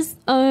 That is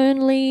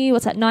only,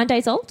 9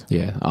 days old?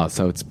 Yeah. Oh,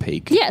 so it's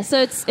peak. Yeah,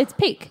 so it's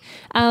peak.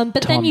 But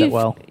then Timed it you've,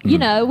 well.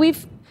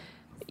 we've,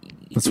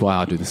 That's why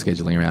I do the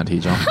scheduling around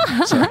here, John.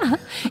 So,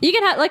 you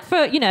can have like for,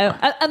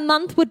 a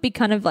month would be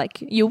kind of like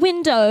your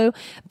window,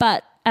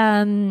 but,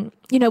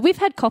 we've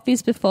had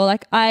coffees before.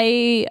 Like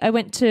we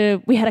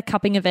had a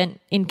cupping event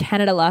in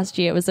Canada last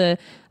year. It was a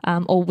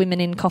all women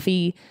in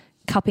coffee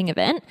cupping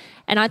event,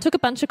 and I took a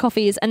bunch of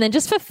coffees, and then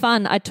just for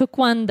fun, I took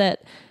one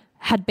that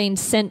had been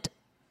sent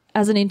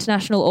as an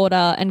international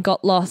order and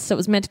got lost. So it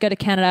was meant to go to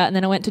Canada, and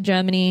then I went to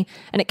Germany,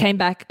 and it came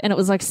back, and it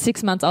was like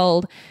 6 months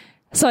old.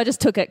 So I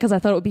just took it because I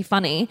thought it would be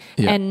funny,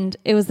 Yeah. and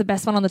it was the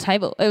best one on the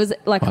table. It was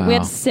like we Wow.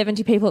 had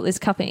 70 people at this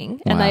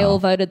cupping, and they Wow. all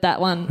voted that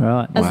one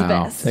Right. as the Wow.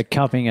 best. So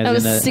cupping That as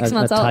was in 6 a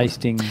months old.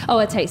 tasting. Oh,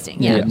 a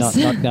tasting, yeah. Not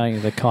going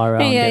to the Cairo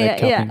and yeah, get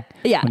a cupping.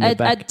 yeah, when you're a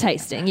back.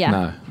 tasting, yeah.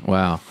 no.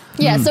 Wow.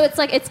 Yeah, so it's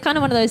like, it's kind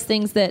of one of those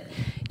things that,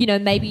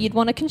 maybe you'd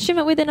want to consume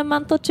it within a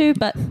month or two,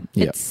 but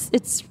Yeah.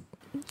 it's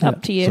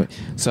up to you.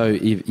 So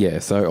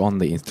on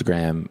the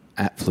Instagram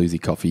at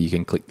Floozy Coffee, you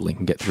can click the link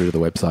and get through to the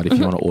website if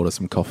you want to order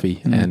some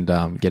coffee and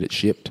get it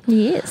shipped.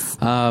 Yes.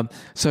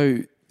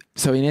 So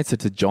in answer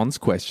to John's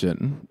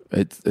question,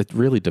 it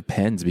really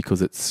depends,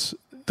 because it's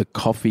the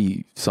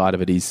coffee side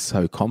of it is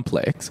so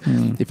complex.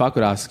 If I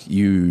could ask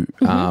you,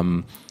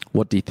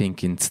 what do you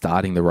think in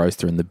starting the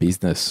roaster and the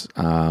business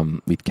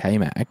with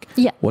KMAC?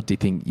 Yeah. What do you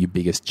think your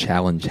biggest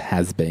challenge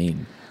has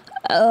been?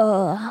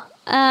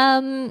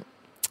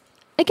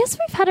 I guess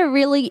we've had a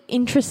really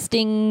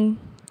interesting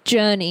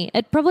journey.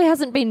 It probably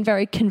hasn't been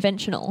very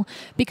conventional,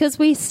 because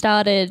we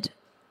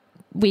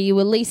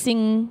were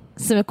leasing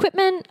some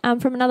equipment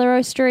from another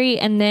roastery,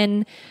 and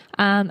then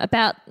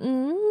about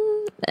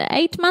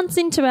 8 months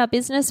into our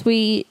business,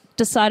 we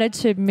decided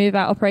to move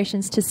our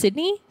operations to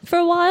Sydney for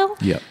a while.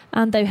 Yep.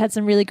 They had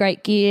some really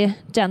great gear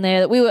down there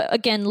that we were,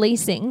 again,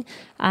 leasing,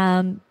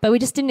 but we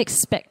just didn't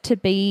expect to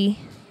be...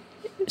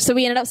 So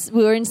we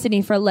were in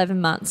Sydney for 11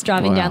 months,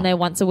 driving Wow. down there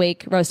once a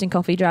week, roasting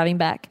coffee, driving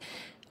back,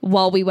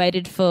 while we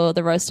waited for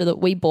the roaster that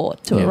we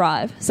bought to Yep.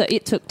 arrive. So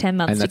it took 10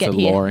 months And to that's get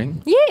a here.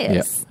 Loring?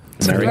 Yes.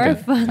 It's very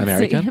American? fun.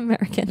 American?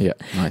 American. Yeah,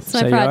 nice. So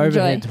So your pride and joy.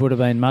 overheads would have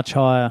been much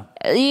higher.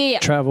 Yeah.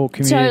 Travel,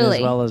 commute, Totally.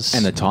 as well as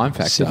And the time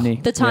factor.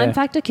 Sydney. The time Yeah.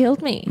 factor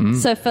killed me.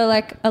 So for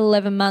like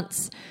 11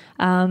 months,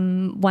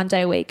 1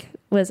 day a week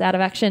was out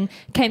of action.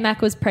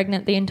 K-Mac was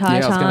pregnant the entire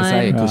Yeah, I was going to say,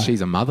 time. because Right.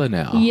 she's a mother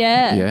now.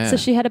 Yeah. Yeah. So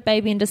she had a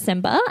baby in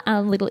December,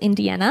 little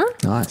Indiana.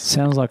 Nice.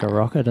 Sounds like a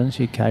rocket, doesn't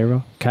she?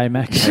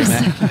 K-Mac.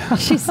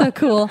 She's so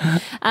cool.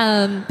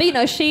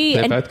 But she...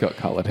 They've and- both got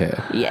coloured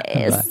hair.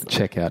 yes.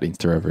 Check out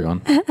Insta,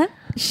 everyone.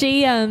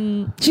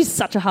 She's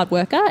such a hard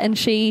worker, and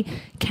she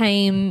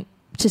came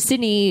to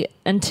Sydney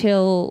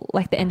until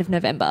like the end of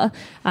November.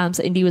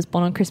 So Indy was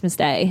born on Christmas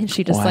Day, and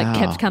she just Wow.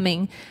 kept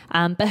coming.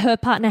 But her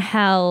partner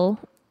Hal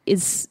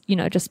is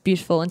just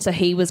beautiful, and so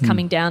he was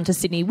coming down to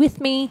Sydney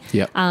with me.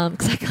 Yep.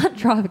 Because I can't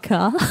drive a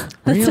car.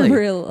 That's Really? a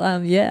real I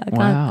can't.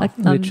 Wow.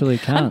 Literally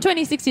can't. I'm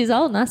 26 years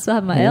old and I still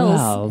have my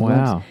L's.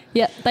 Wow.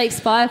 Yeah, they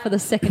expire for the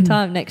second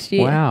time next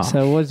year. Wow.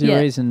 So what's your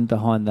Yeah. reason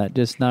behind that?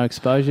 Just no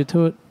exposure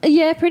to it?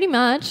 Yeah, pretty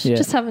much. Yeah.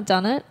 Just haven't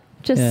done it.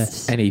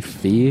 Just Any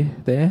fear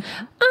there?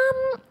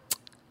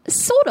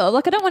 sort of.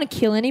 Like, I don't want to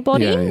kill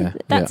anybody. Yeah,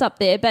 That's yeah. up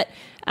there. But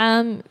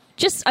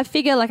just I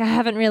figure like I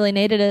haven't really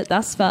needed it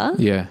thus far.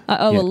 Yeah. I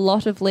owe yeah. a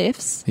lot of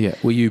lifts. Yeah.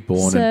 Were you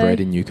born So- and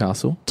bred in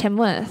Newcastle?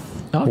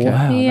 Tamworth. Okay.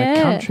 Wow, Yeah.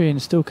 the country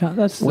and still can't.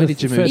 That's Where the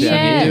did you move first down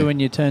thing here? you do when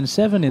you turn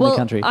 7 in Well, the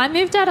country. I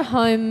moved out of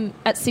home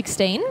at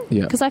 16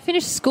 Yeah. because I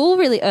finished school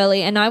really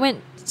early and I went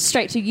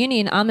straight to uni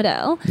in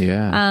Armidale.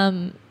 Yeah.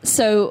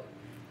 So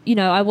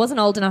I wasn't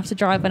old enough to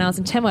drive when I was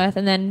in Tamworth,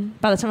 and then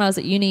by the time I was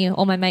at uni,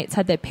 all my mates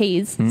had their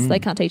Ps, so they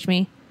can't teach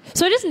me.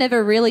 So I just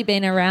never really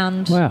been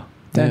around. Wow.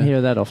 Don't Yeah.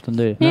 hear that often,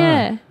 do you?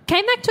 Yeah.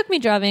 K-Mac took me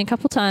driving a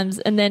couple times,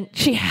 and then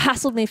she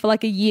hassled me for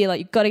like a year, like,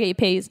 you've got to get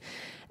your Ps.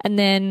 And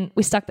then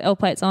we stuck the L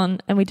plates on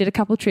and we did a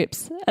couple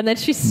trips, and then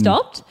she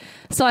stopped.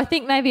 So I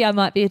think maybe I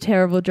might be a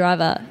terrible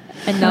driver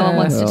and no one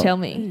wants to tell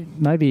me.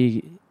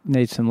 Maybe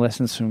need some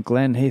lessons from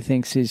Glenn. He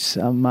thinks he's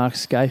Mark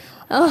Scaife.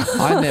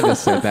 I never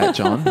said that,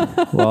 John.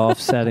 Well,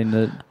 I've sat in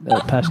the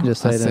passenger I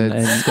seat said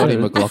and Scotty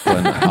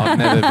McLaughlin.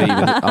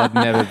 I'd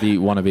never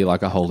want to be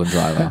like a Holden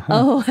driver.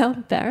 Oh, how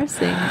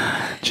embarrassing.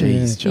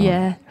 Jeez, John.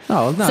 Yeah.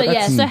 Oh, no,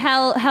 So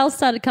Hal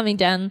started coming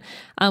down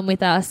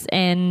with us,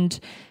 and,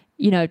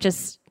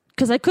 just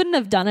because I couldn't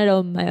have done it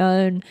on my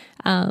own.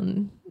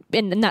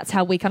 And that's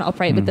how we kind of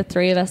operate with the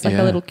three of us, like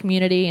a little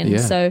community.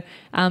 And so,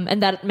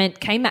 and that meant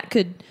K-Mac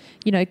could,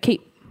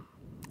 keep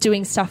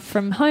doing stuff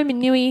from home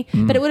in Newey,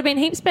 but it would have been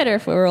heaps better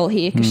if we were all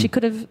here, because she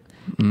could have,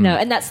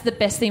 and that's the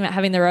best thing about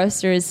having the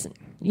roaster is,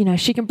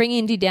 she can bring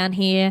Indy down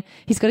here.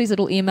 He's got his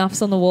little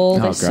earmuffs on the wall.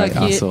 They're so great.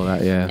 cute. I saw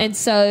that, yeah. And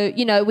so,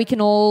 we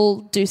can all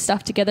do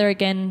stuff together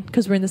again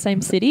because we're in the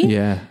same city.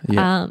 Yeah.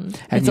 And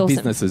And your awesome.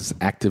 business is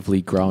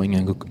actively growing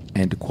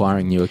and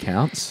acquiring new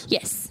accounts?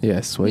 Yes.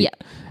 Yeah, sweet. Yeah.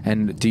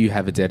 And do you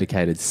have a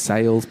dedicated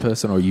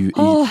salesperson, or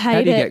Oh, how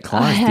hate do you it. get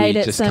clients? I hate do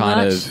you it just so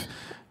kind much. of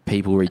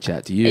people reach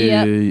out to you?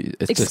 Yeah.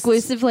 It's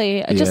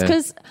Exclusively. Just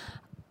because,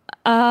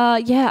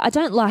 I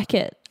don't like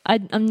it.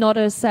 I'm not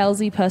a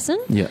salesy person.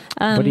 Yeah.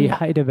 what do you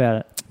hate about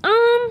it?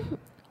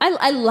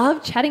 I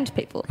love chatting to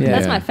people. Yeah.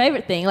 That's my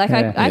favorite thing. Like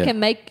Yeah. I can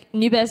make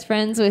new best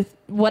friends with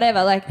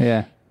whatever. Like,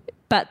 Yeah.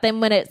 but then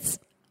when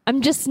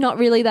I'm just not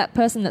really that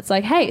person that's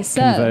like, hey,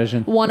 sir,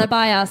 Conversion. want to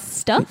buy our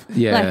stuff?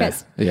 Yeah. Like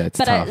It's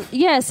but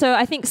tough. so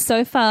I think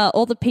so far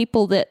all the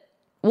people that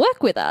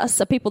work with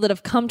us are people that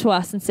have come to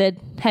us and said,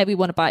 hey, we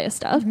want to buy your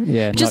stuff.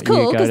 Yeah, Which is not you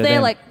cool go because to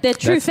they're them. they're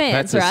true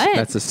fans, right?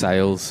 That's a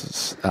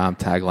sales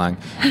tagline.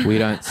 We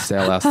don't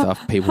sell our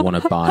stuff. People want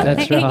to buy it.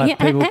 That's right. Yeah.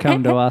 People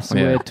come to us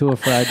and Yeah. we're too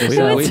afraid to We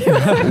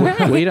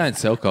sell. we don't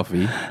sell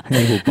coffee.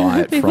 People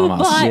buy it People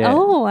from us. buy. Yeah.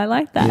 Oh, I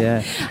like that.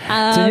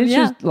 Yeah. It's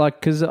just like,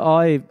 because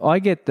I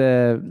get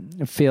the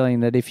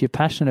feeling that if you're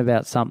passionate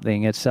about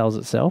something, it sells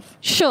itself.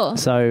 Sure.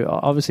 So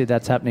obviously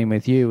that's happening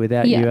with you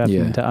without you having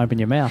Yeah. to open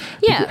your mouth.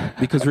 Yeah.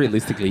 Because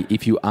realistically,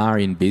 if you are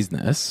in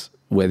business,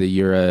 whether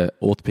you're a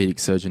orthopedic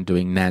surgeon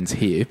doing Nan's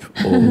hip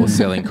or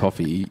selling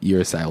coffee,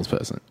 you're a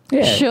salesperson.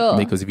 Yeah. Sure.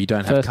 Because if you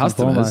don't have First and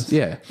customers, foremost.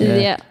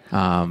 yeah.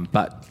 Yeah.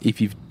 But if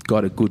you've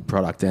got a good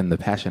product and the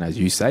passion, as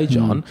you say,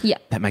 John, Yeah.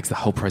 that makes the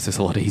whole process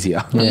a lot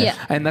easier. Yeah.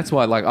 And that's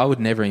why, I would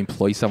never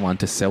employ someone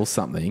to sell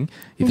something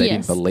if they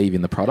Yes. didn't believe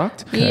in the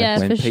product. Yeah,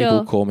 when for people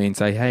sure. call me and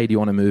say, hey, do you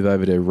want to move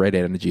over to Red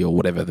Energy or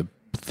whatever the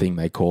thing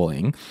they're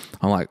calling,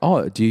 I'm like,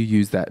 oh, do you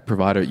use that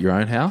provider at your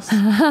own house?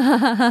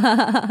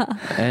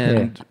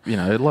 And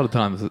a lot of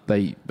times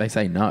they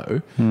say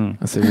no.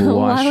 I say, well,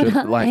 why Why would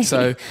should I?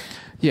 so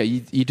yeah,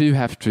 you do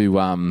have to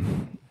I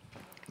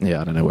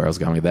don't know where I was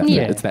going with that.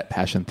 Yeah. But it's that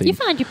passion thing. You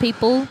find your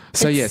people.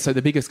 So It's- so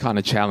the biggest kind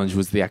of challenge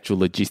was the actual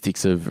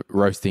logistics of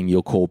roasting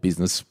your core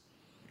business.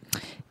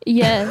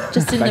 Yeah,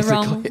 just in the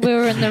wrong. We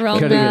were in the wrong,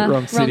 Gotta get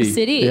wrong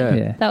city. Yeah.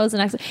 Yeah. That was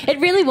an accident. It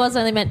really was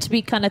only meant to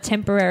be kind of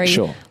temporary.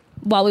 Sure.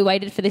 While we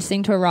waited for this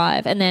thing to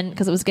arrive, and then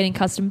because it was getting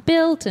custom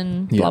built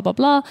and blah Yeah. blah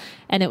blah,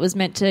 and it was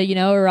meant to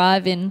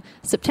arrive in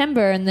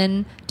September and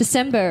then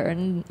December,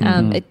 and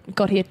it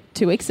got here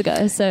 2 weeks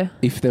ago. So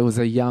If there was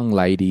a young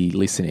lady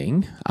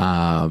listening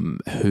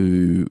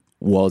who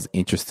was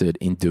interested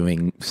in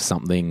doing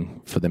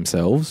something for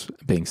themselves,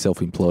 being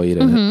self-employed,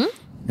 and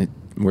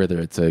whether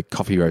it's a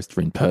coffee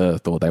roaster in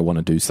Perth or they want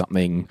to do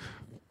something,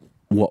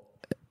 what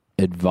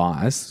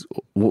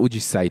would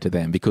you say to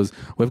them? Because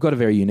we've got a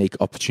very unique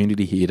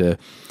opportunity here to,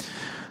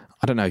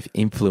 I don't know if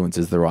influence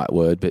is the right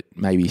word, but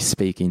maybe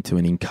speak into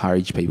and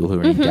encourage people who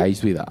are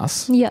engaged with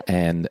us. Yeah.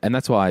 And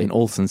that's why, in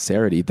all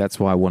sincerity, that's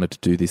why I wanted to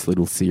do this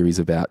little series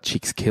about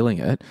chicks killing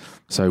it,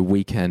 so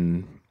we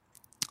can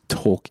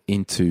talk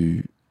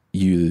into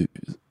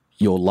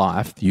your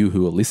life, you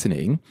who are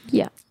listening,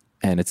 yeah,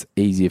 and it's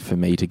easier for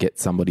me to get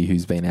somebody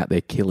who's been out there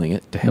killing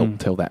it to help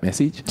tell that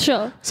message.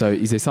 sure. So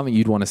is there something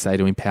you'd want to say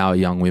to empower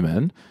young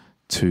women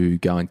to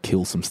go and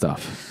kill some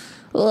stuff?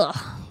 Ugh.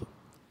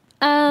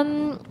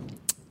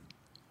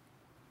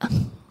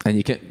 And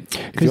you can,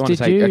 if you want to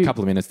take a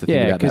couple of minutes to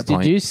think about that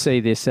point. Did you see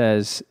this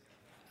as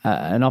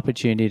an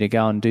opportunity to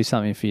go and do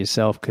something for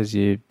yourself because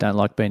you don't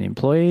like being an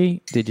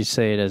employee? Did you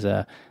see it as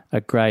a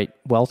great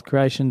wealth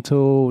creation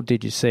tool?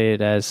 Did you see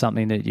it as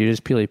something that you're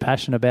just purely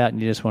passionate about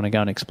and you just want to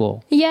go and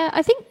explore? Yeah,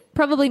 I think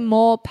probably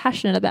more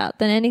passionate about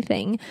than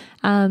anything.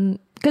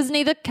 Because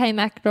neither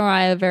K-Mac nor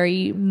I are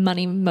very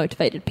money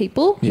motivated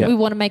people. Yeah. We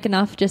want to make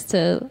enough just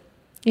to,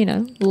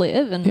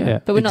 live, and Yeah,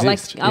 but we're not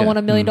exist. like I Yeah. want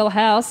 $1 million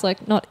house.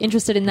 Like, not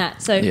interested in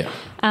that. So, Yeah.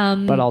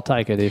 But I'll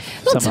take it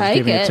if we'll someone's take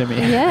giving it to me.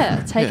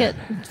 Yeah, take Yeah.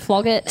 it,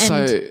 flog it,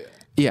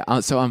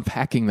 and So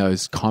unpacking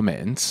those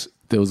comments,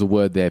 there was a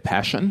word there,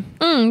 passion.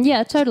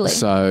 yeah, totally.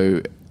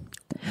 So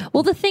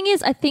Well, the thing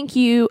is, I think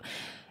you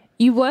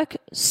work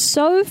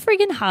so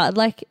friggin' hard.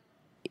 Like,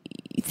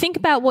 think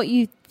about what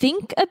you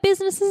think a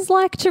business is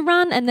like to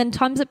run and then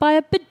times it by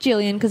a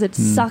bajillion because it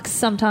sucks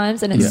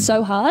sometimes and it's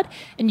so hard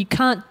and you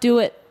can't do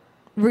it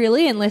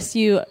really unless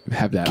you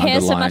have that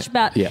care so underlying- much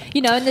about,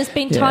 you know, and there's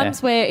been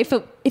times where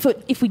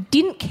if we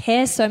didn't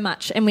care so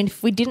much and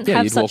if we didn't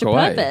have you'd such a walk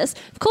away. purpose,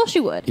 of course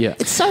you would. Yeah.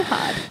 It's so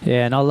hard.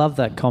 Yeah, and I love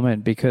that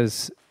comment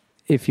because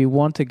if you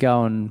want to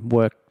go and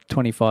work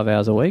 25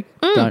 hours a week,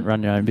 don't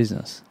run your own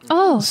business.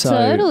 Oh, So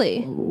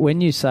totally. when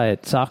you say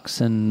it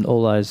sucks and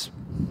all those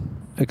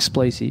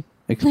explicits,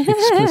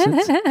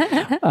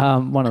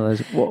 one of those,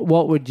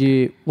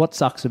 what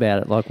sucks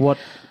about it? Like what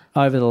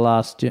over the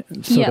last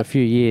sort of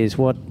few years,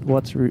 what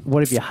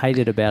have you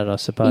hated about it, I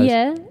suppose?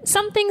 Yeah.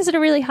 Some things that are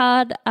really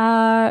hard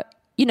are,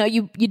 you know,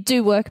 you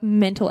do work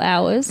mental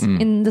hours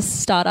in the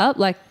startup,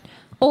 like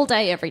all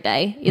day, every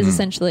day is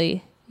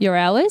essentially your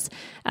hours.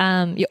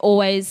 You're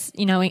always,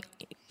 you know,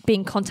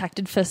 being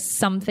contacted for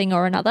something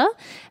or another.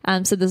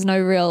 So there's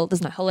no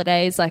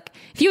holidays. Like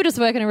if you were just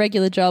working a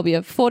regular job, you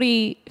have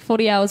 40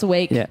 hours a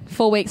week,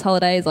 4 weeks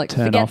holidays, like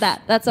Turn forget off.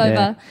 that. That's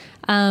over.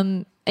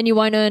 And you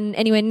won't earn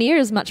anywhere near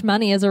as much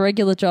money as a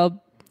regular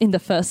job in the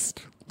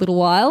first little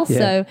while. Yeah.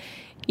 So,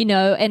 you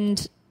know,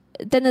 and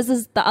then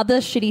there's the other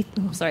shitty...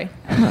 Oh, sorry.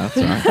 No, that's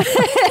all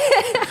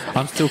right.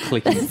 I'm still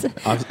clicking.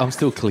 I'm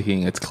still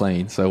clicking. It's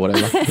clean, so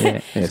whatever.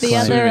 The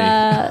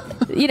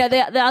other, you know,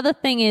 the other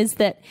thing is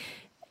that,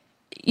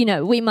 you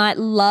know, we might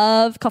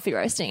love coffee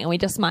roasting and we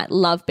just might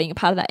love being a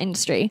part of that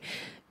industry,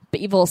 but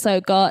you've also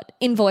got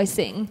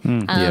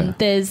invoicing.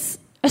 There's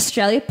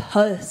Australia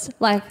Post.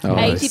 Like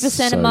 80%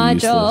 so of my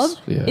useless. job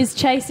is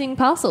chasing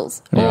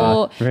parcels.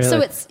 Really? So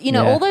it's, you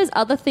know, all those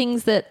other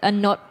things that are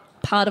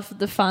not part of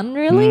the fun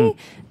really,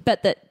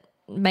 but that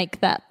make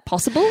that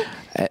possible.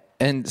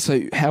 And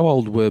so how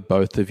old were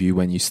both of you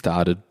when you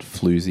started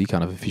Floozy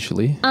kind of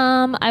officially?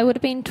 I would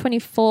have been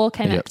 24,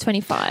 came out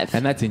 25.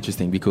 And that's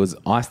interesting because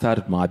I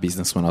started my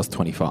business when I was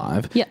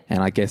 25. Yep.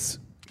 And I guess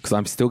because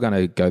I'm still going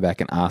to go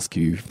back and ask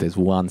you if there's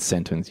one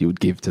sentence you would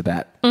give to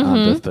that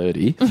under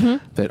 30.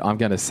 But I'm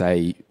going to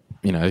say,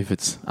 you know, if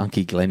it's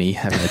Unky Glennie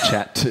having a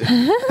chat to,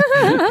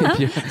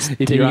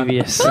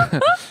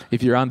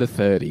 if you're under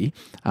 30,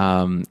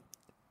 and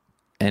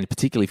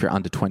particularly if you're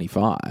under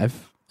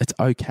 25, it's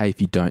okay if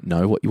you don't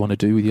know what you want to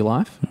do with your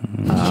life.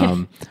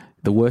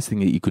 The worst thing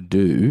that you could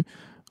do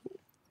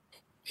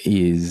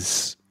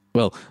is,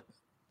 well,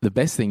 the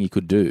best thing you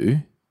could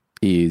do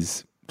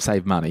is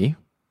save money,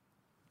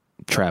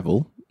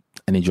 travel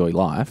and enjoy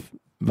life,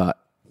 but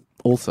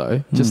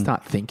also just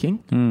start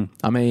thinking.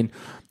 I mean,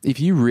 if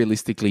you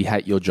realistically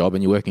hate your job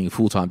and you're working a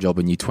full-time job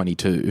and you're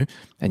 22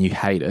 and you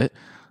hate it,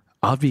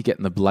 I'd be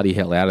getting the bloody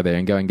hell out of there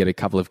and go and get a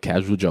couple of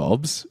casual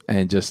jobs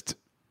and just,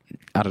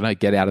 I don't know,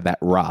 get out of that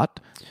rut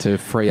to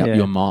free up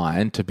your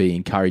mind to be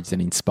encouraged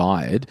and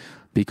inspired.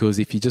 Because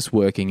if you're just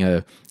working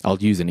I'll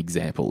use an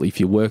example. If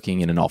you're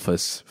working in an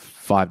office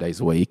 5 days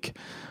a week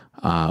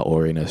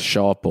or in a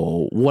shop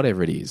or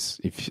whatever it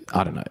is,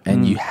 I don't know,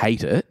 and you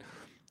hate it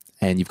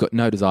and you've got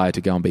no desire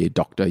to go and be a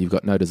doctor, you've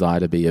got no desire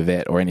to be a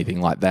vet or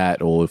anything like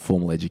that or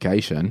formal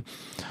education,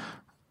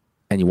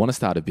 and you want to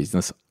start a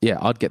business,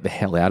 I'd get the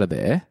hell out of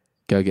there,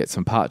 go get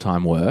some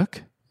part-time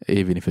work,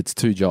 even if it's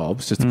 2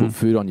 jobs, just to put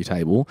food on your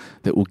table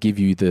that will give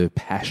you the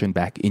passion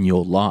back in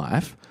your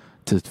life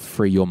to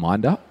free your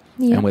mind up.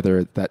 And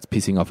whether that's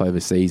pissing off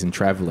overseas and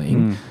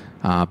traveling.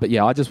 But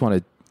I just want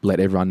to let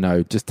everyone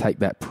know, just take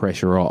that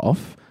pressure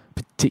off,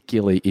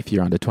 particularly if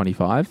you're under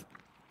 25,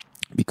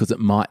 because it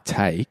might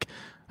take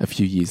a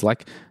few years.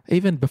 Like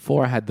even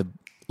before I had the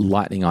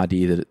lightning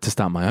idea to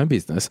start my own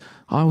business,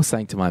 I was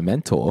saying to my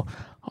mentor,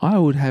 I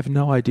would have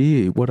no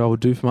idea what I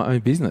would do for my own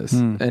business.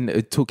 And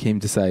it took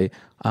him to say,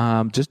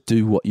 just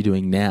do what you're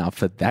doing now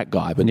for that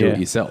guy, but do it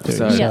yourself.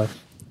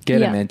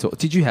 Get a mentor.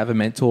 Did you have a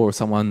mentor or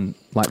someone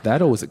like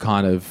that, or was it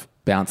kind of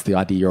bounce the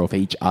idea off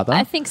each other?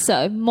 I think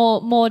so.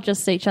 More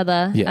just each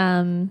other.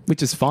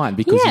 Which is fine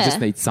because you just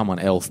need someone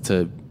else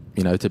to,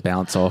 you know, to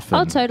bounce off.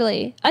 Oh,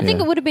 totally. I think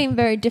it would have been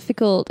very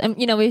difficult. And,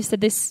 you know, we've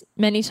said this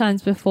many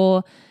times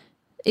before.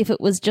 If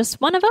it was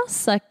just one of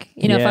us, like,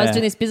 you know, if I was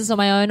doing this business on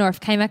my own or if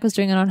K-Mac was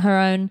doing it on her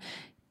own,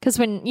 because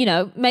when, you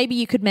know, maybe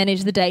you could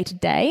manage the day to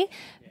day,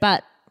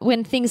 but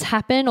when things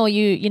happen or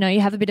you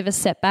have a bit of a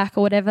setback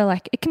or whatever,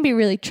 like it can be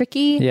really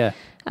tricky. Yeah.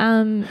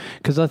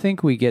 Because I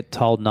think we get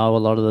told no a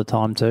lot of the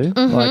time too.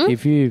 Like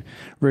if you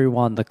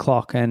rewind the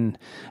clock and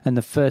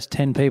the first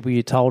 10 people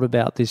you told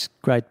about this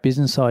great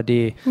business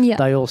idea,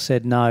 they all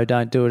said no,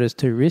 don't do it, it's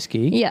too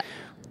risky. Yeah.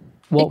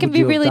 It can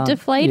be really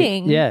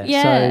deflating. Yeah.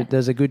 So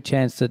there's a good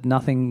chance that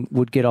nothing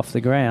would get off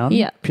the ground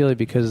purely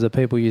because of the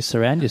people you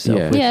surround yourself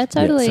with. Yeah,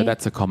 totally. So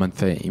that's a common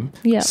theme.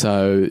 Yeah.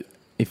 So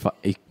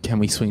can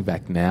we swing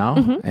back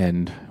now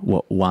and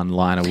what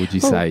one-liner would you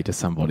say to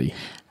somebody?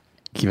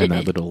 Given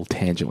that little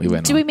tangent we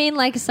went on. Do we mean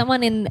like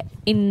someone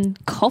in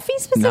coffee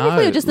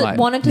specifically, or just that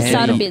wanted to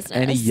start a business?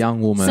 Any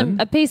young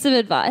woman. A piece of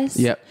advice.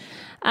 Yep.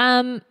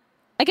 I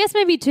guess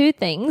maybe 2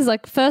 things.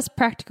 Like first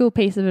practical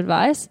piece of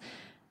advice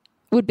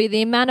would be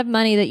the amount of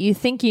money that you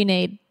think you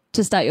need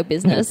to start your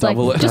business. Like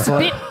double it. just a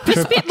bit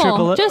triple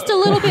more, it. just a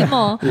little bit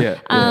more.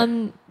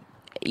 Yeah.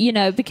 You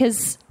know,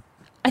 because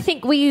I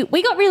think we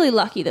got really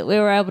lucky that we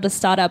were able to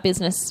start our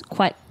business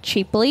quite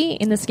cheaply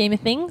in the scheme of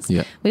things.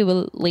 Yeah. We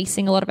were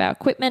leasing a lot of our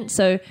equipment.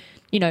 So,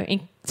 you know,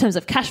 in terms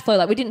of cash flow,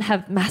 like we didn't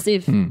have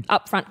massive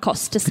upfront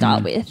costs to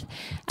start with.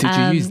 Did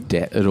you use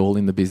debt at all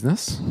in the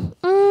business?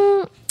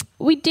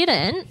 We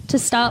didn't to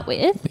start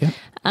with. Yeah.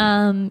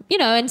 You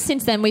know, and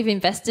since then we've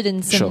invested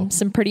in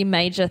some pretty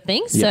major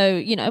things. Yeah. So,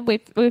 you know,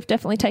 we've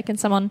definitely taken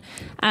some on.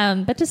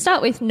 But to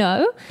start with,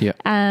 no. Yeah.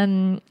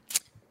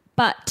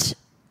 But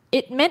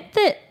it meant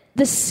that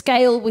the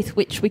scale with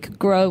which we could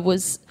grow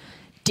was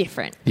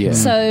different. Yeah.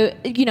 So,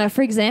 you know,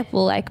 for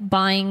example, like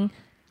buying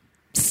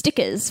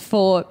stickers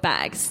for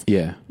bags.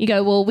 Yeah. You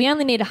go, well, we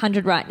only need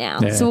 100 right now,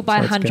 Yeah, so we'll buy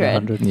so let's get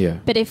 100. Yeah.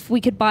 But if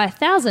we could buy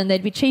 1,000,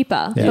 they'd be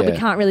cheaper. Yeah. But we Yeah.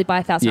 can't really buy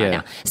 1,000 right Yeah.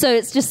 now. So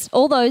it's just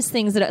all those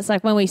things that it's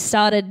like when we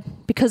started,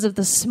 because of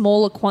the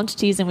smaller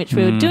quantities in which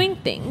we were doing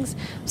things,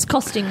 it was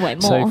costing way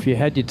more. So if you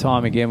had your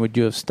time again, would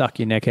you have stuck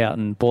your neck out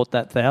and bought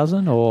that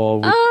 1,000,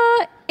 or?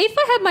 If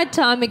I had my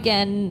time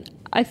again,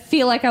 I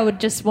feel like I would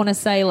just want to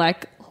say,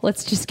 like,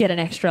 let's just get an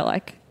extra,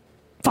 like,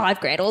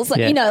 $5,000 or like,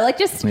 Yeah. you know, like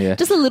just a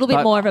little bit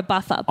But more of a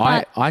buffer.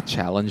 But I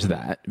challenge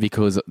that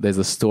because there's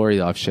a story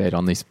that I've shared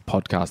on this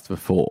podcast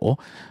before.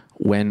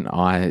 When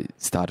I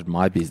started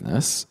my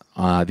business,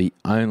 the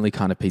only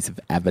kind of piece of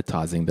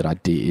advertising that I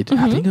did,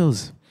 I think it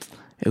was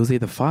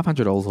either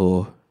 $500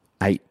 or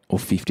 $8 or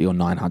 $50 or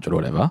 $900 or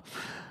whatever,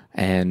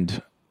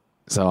 and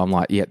so I'm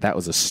like, yeah, that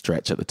was a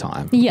stretch at the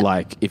time. Yeah.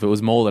 Like if it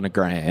was more than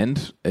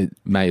 $1,000, it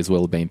may as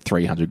well have been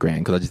 $300,000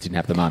 because I just didn't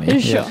have the money.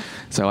 Sure.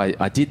 So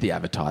I did the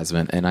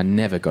advertisement and I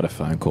never got a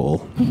phone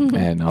call,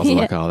 and I was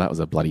like, oh, that was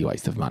a bloody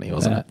waste of money,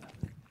 wasn't it?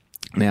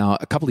 Now,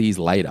 a couple of years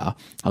later,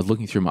 I was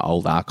looking through my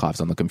old archives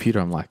on the computer.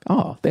 I'm like,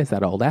 oh, there's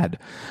that old ad.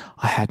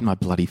 I had my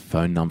bloody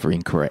phone number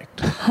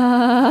incorrect.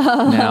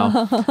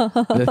 Now,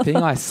 the thing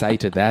I say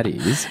to that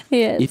is,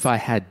 Yes. if I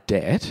had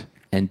debt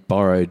and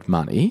borrowed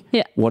money,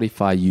 Yeah. what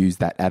if I used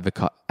that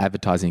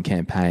advertising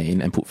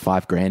campaign and put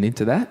 $5,000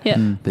 into that?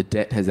 Yeah. The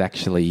debt has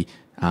actually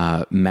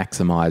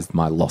maximized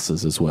my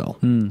losses as well.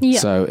 Yeah.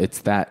 So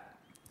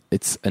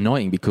it's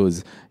annoying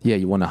because, yeah,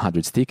 you want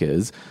 100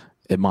 stickers.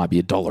 It might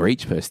be $1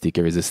 each per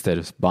sticker is instead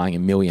of buying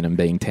 1 million and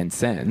being 10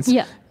 cents.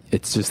 Yeah.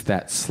 It's just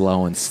that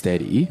slow and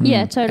steady.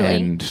 Yeah, totally.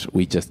 And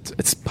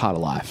it's part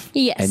of life.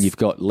 Yes. And you've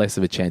got less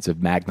of a chance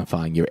of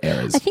magnifying your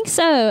errors. I think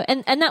so.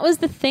 And that was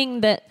the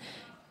thing that,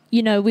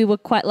 you know, we were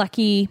quite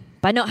lucky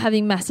by not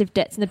having massive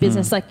debts in the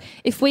business. Like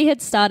if we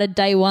had started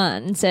day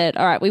one and said,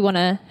 all right, we want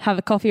to have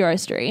a coffee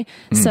roastery,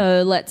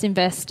 so let's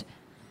invest,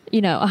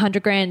 you know,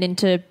 $100,000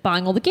 into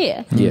buying all the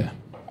gear. Yeah.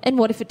 And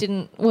what if it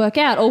didn't work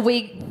out? Or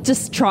we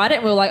just tried it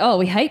and we were like, oh,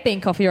 we hate being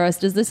coffee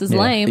roasters. This is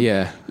lame.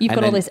 Yeah. You've And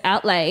got all then- this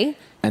outlay.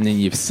 And then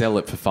you sell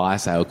it for fire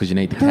sale because you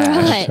need the cash.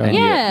 Right, And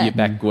yeah. you're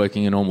back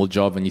working a normal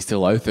job and you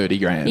still owe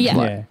 $30,000. Yeah.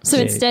 Like, Yeah. So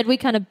Yeah. instead we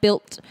kind of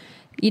built,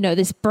 you know,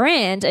 this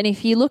brand. And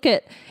if you go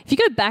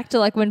back to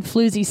like when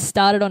Floozy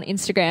started on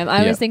Instagram, I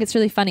always think it's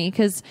really funny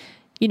because,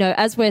 you know,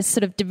 as we're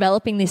sort of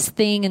developing this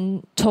thing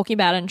and talking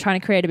about it and trying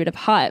to create a bit of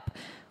hype,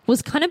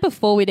 was kind of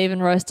before we'd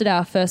even roasted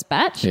our first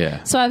batch.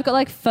 Yeah. So I've got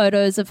like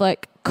photos of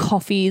like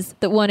coffees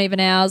that weren't even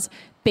ours,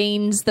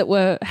 beans that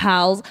were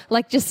Hal's,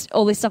 like just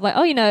all this stuff like,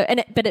 oh, you know,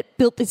 but it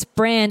built this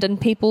brand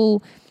and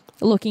people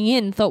looking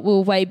in thought we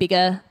were way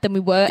bigger than we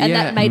were and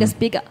Yeah. that made us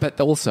bigger. But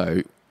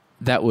also,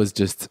 that was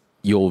just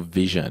your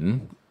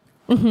vision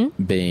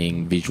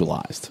being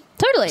visualized.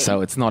 Totally.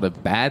 So it's not a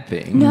bad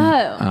thing.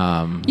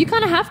 No. You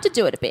kind of have to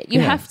do it a bit. You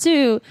Yeah. have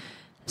to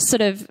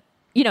sort of,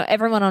 you know,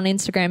 everyone on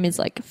Instagram is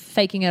like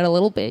faking it a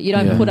little bit. You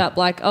don't Yeah. put up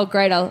like, oh,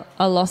 great,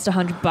 I lost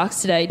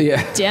 $100 today.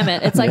 Yeah. Damn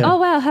it. It's like, Yeah. oh,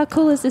 wow, how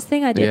cool is this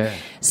thing I did? Yeah.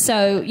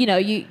 So, you know,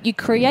 you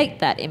create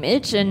that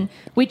image and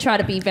we try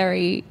to be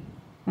very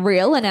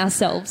real and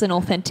ourselves and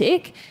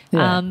authentic.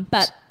 Yeah.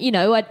 But, you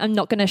know, I'm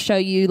not going to show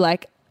you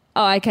like,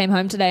 oh, I came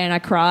home today and I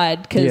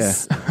cried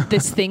because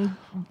this thing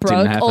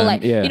broke. happen, Or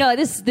like, yeah. you know,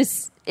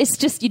 this it's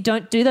just you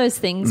don't do those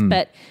things.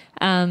 But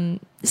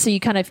so you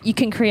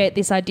can create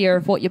this idea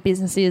of what your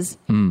business is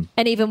and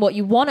even what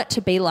you want it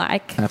to be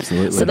like.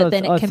 Absolutely. So that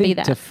then I it can be think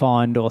that. to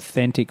find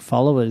authentic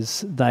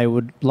followers, they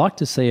would like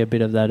to see a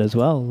bit of that as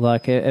well.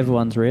 Like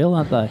everyone's real,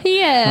 aren't they?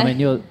 Yeah. I mean,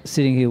 you're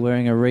sitting here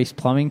wearing a Reese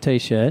Plumbing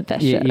t-shirt.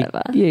 Best shirt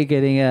ever. You're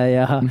getting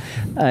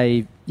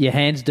your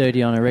hands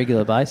dirty on a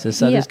regular basis.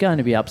 So Yeah. there's going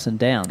to be ups and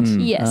downs.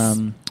 Yes.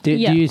 Do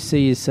Yeah. you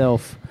see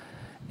yourself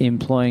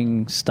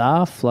employing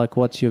staff? Like,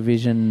 what's your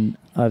vision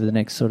over the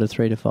next sort of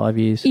 3 to 5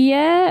 years?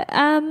 Yeah,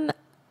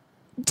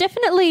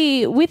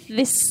 definitely with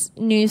this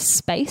new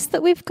space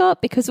that we've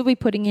got, because we'll be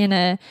putting in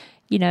a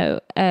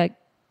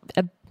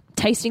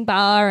tasting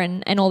bar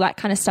and all that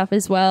kind of stuff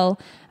as well.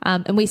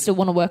 And we still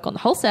want to work on the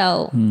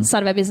wholesale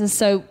side of our business.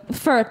 So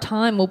for a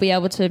time, we'll be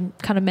able to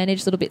kind of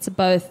manage little bits of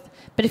both.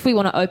 But if we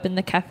want to open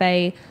the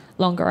cafe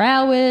longer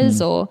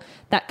hours or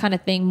that kind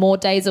of thing, more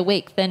days a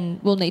week, then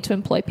we'll need to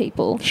employ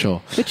people.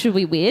 Sure. Which would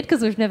be weird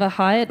because we've never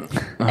hired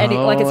any,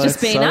 like it's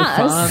just been so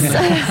us.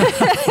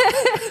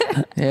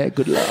 Yeah,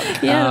 good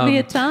luck. Yeah, it'll be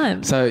a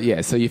time. So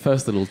your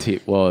first little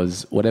tip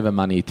was whatever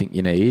money you think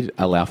you need,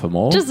 allow for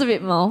more. Just a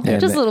bit more.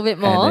 And Just a little bit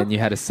more. And then you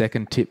had a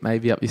second tip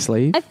maybe up your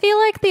sleeve? I feel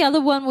like the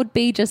other one would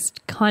be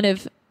just kind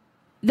of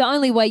the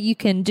only way you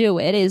can do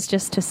it is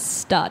just to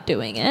start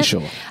doing it.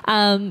 Sure.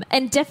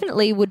 And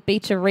definitely would be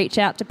to reach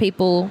out to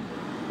people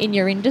in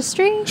your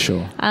industry.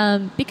 Sure.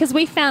 Because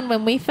we found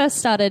when we first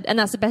started, and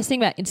that's the best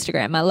thing about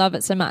Instagram, I love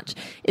it so much,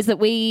 is that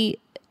we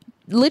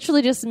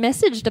literally just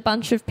messaged a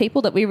bunch of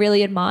people that we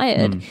really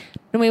admired.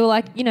 And we were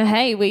like, you know,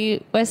 hey,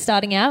 we're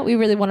starting out. We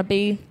really want to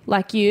be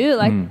like you.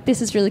 Like,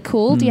 this is really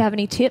cool. Do you have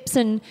any tips?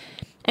 And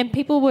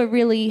people were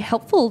really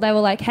helpful. They were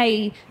like,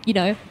 hey, you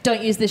know,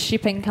 don't use this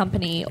shipping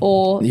company,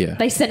 or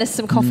they sent us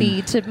some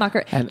coffee to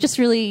micro. And just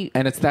really.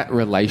 And it's that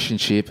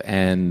relationship,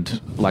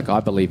 and like I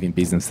believe in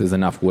business, there's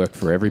enough work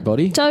for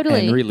everybody.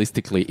 Totally. And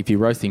realistically, if you're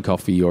roasting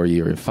coffee or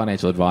you're a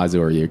financial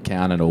advisor or you're an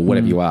accountant or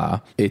whatever you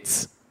are,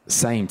 it's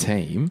same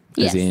team,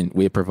 as in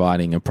we're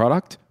providing a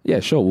product. Yeah,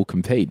 sure, we'll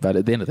compete. But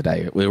at the end of the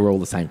day, we're all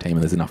the same team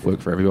and there's enough work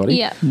for everybody.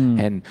 Yeah.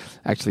 And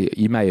actually,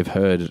 you may have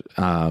heard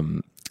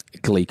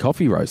Glee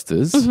coffee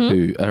roasters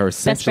who are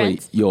essentially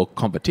your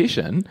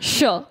competition.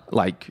 Sure.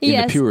 Like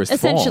in the purest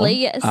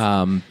essentially,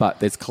 form. Yes.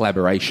 But there's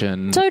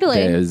collaboration. Totally.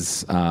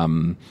 There's,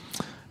 and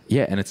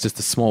it's just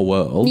a small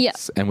world. Yeah.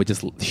 And we're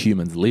just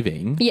humans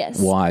living. Yes.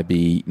 Why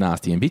be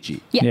nasty and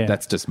bitchy? Yeah.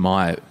 That's just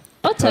my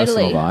totally.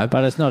 personal vibe.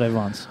 But it's not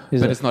everyone's,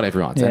 is it? But it's not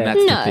everyone's, and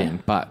that's the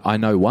thing. But I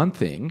know one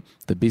thing,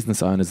 the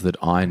business owners that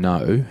I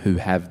know who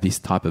have this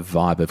type of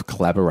vibe of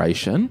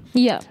collaboration,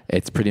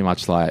 it's pretty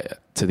much like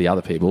to the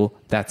other people,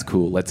 that's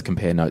cool, let's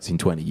compare notes in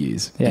 20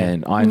 years. Yeah.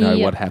 And I know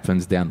what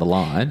happens down the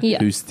line,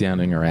 who's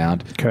standing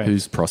around,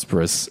 who's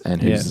prosperous,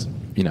 and who's,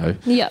 you know,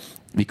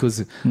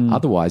 because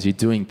otherwise you're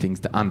doing things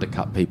to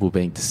undercut people,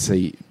 being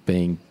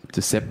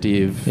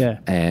deceptive,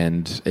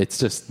 and it's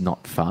just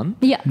not fun.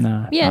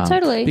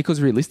 Totally.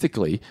 Because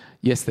realistically,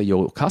 yes, they're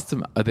your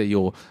customer.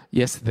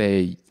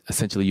 They're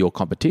essentially your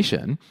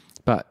competition,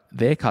 but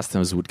their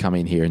customers would come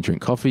in here and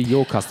drink coffee.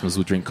 Your customers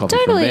will drink coffee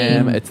from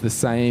them. It's the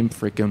same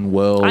freaking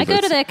world. I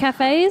go to their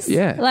cafes.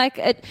 Yeah.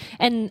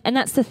 And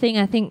that's the thing,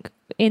 I think,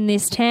 in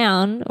this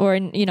town or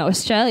in, you know,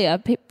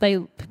 Australia,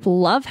 people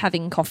love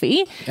having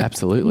coffee.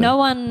 Absolutely. No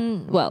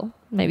one, well,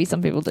 maybe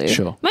some people do.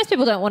 Sure. Most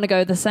people don't want to go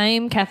to the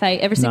same cafe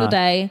every single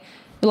day.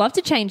 We love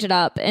to change it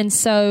up. And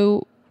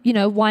so, you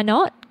know, why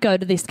not go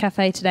to this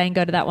cafe today and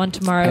go to that one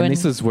tomorrow? And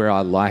this is where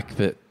I like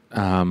that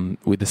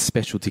with the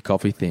specialty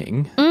coffee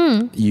thing,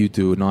 you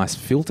do a nice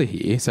filter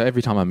here. So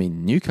every time I'm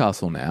in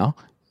Newcastle now,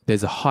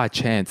 there's a high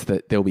chance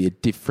that there'll be a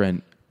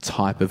different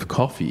type of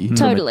coffee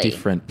from a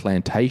different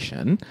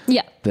plantation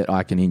that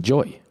I can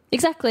enjoy.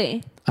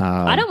 Exactly.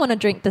 I don't want to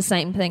drink the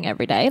same thing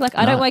every day. Like,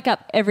 I don't wake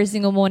up every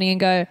single morning and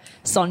go,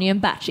 Sonia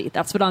and Batchy.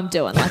 That's what I'm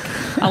doing.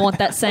 Like, I want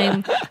that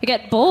same... I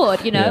get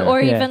bored, you know?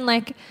 Or even,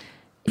 like,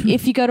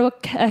 if you go to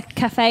a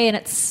cafe and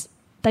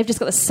they've just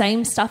got the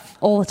same stuff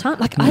all the time.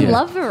 Like, I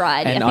love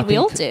variety. And I think we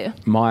all do.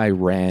 My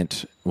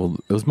rant... Well,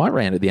 it was my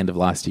rant at the end of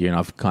last year, and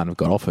I've kind of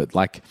got off it.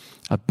 Like,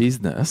 a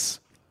business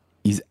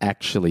is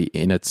actually,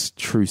 in its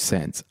true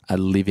sense, a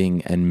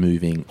living and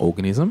moving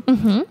organism.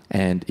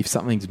 And if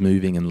something's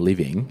moving and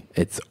living,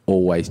 it's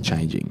always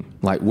changing.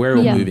 Like, we're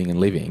all moving and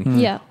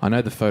living. I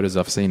know the photos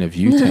I've seen of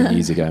you 10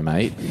 years ago,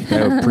 mate.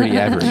 They were pretty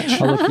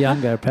average. I look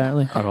younger,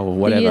 apparently. Oh,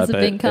 whatever.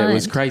 But it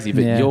was crazy.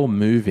 But you're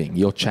moving,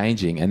 you're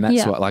changing. And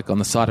that's what, like, on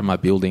the side of my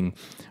building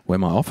where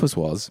my office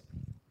was,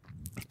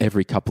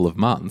 every couple of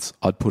months,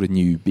 I'd put a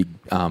new big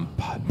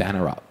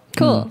banner up.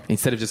 Cool.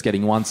 Instead of just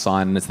getting one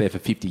sign and it's there for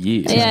 50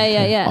 years.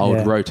 I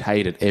would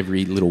rotate it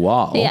every little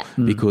while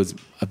because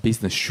a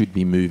business should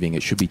be moving.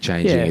 It should be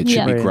changing. It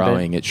should be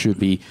growing. It should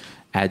be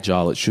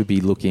agile. It should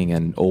be looking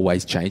and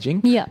always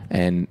changing.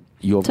 And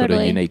you've got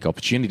a unique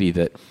opportunity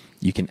that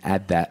you can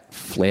add that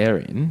flair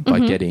in by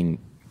getting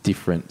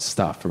different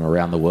stuff from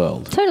around the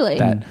world.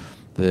 That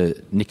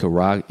the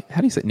Nicaragua...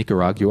 How do you say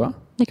Nicaragua?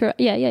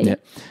 Yeah.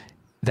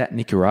 That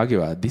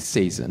Nicaragua this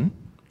season...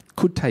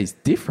 could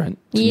taste different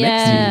to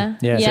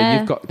next year. So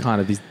you've got kind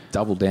of this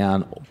double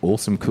down,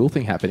 awesome, cool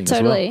thing happening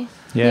as well.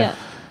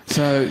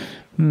 So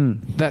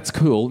that's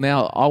cool.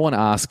 Now, I want to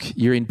ask,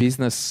 you're in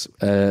business,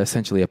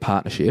 essentially a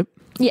partnership.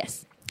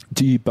 Yes.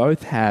 Do you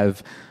both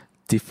have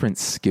different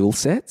skill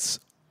sets,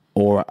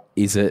 or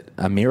is it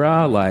a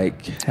mirror?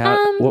 Like,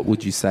 what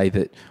would you say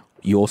that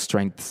your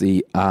strengths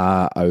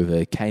are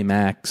over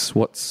K-Max?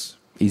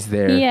 Is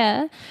there...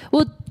 Yeah.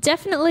 Well,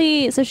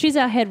 definitely... So she's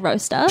our head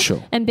roaster.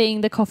 Sure. And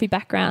being the coffee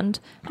background,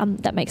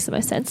 that makes the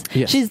most sense.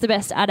 Yes. She's the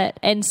best at it.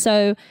 And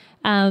so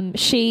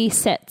she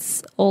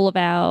sets all of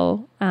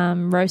our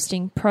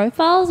roasting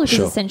profiles, which is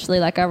essentially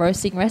like our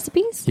roasting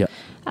recipes.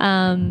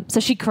 So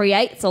she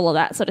creates all of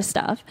that sort of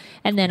stuff.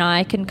 And then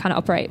I can kind of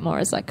operate more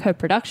as like her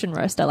production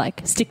roaster, like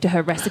stick to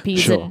her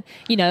recipes and,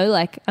 you know,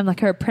 like I'm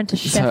like her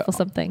apprentice chef or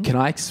something. Can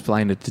I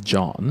explain it to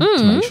John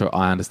to make sure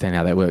I understand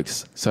how that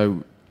works?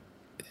 So...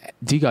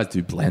 do you guys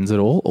do blends at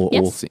all? Or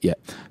yes.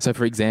 So,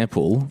 for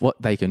example, what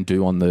they can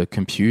do on the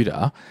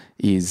computer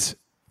is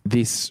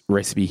this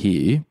recipe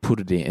here, put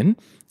it in,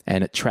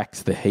 and it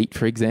tracks the heat,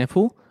 for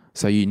example.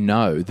 So you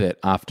know that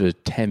after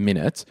 10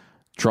 minutes,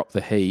 drop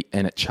the heat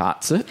and it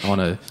charts it on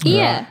a...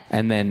 Yeah.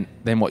 And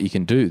then what you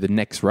can do, the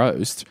next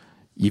roast,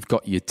 you've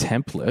got your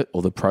template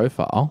or the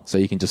profile, so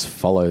you can just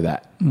follow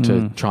that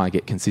to try and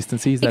get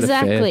consistency. Is that a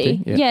fair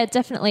thing? Yeah,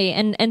 definitely.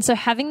 And so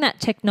having that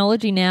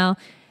technology now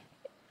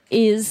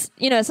is,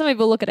 some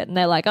people look at it and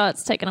they're like, oh,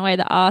 it's taken away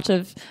the art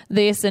of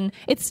this. And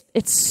it's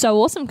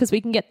so awesome because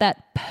we can get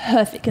that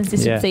perfect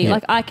consistency. Yeah.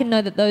 Like I can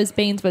know that those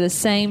beans were the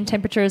same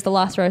temperature as the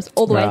last roast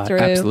all the way through.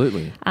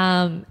 Absolutely.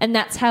 And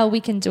that's how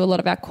we can do a lot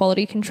of our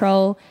quality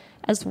control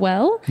as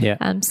well. Yeah.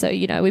 So,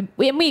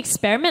 we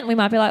experiment. We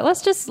might be like,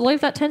 let's just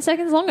leave that 10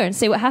 seconds longer and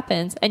see what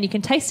happens. And you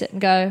can taste it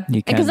and go,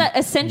 because that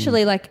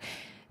essentially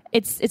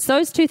it's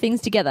those two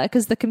things together,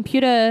 because the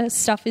computer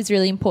stuff is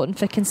really important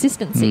for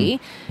consistency.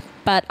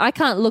 But I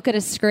can't look at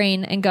a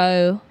screen and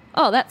go,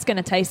 oh, that's going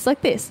to taste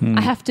like this.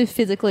 I have to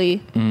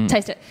physically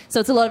taste it. So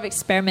it's a lot of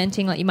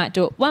experimenting. Like you might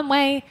do it one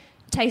way,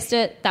 taste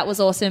it. That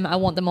was awesome. I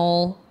want them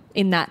all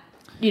in that,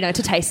 to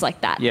taste like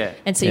that. Yeah.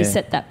 And so you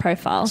set that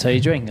profile. So you're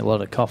drinking a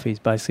lot of coffee is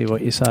basically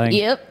what you're saying.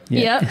 Yep.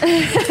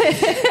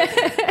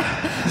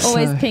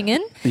 Always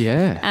pinging.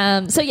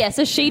 Yeah.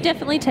 So she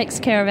definitely takes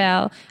care of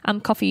our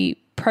coffee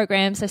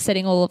program, so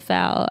setting all of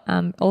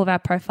our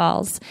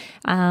profiles.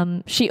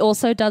 She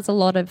also does a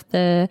lot of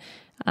the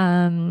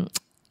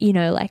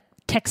like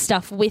tech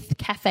stuff with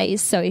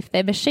cafes. So if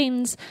their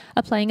machines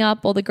are playing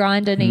up or the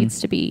grinder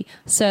needs to be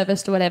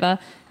serviced or whatever,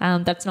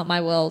 that's not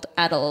my world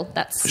at all.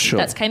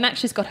 That's K-Mac.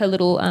 She's got her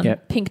little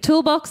pink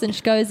toolbox and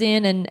she goes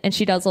in and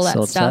she does all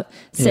that stuff,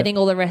 setting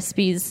all the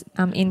recipes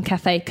in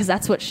cafe, because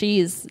that's what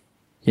she is.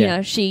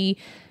 She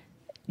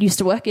used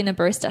to work in as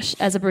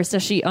a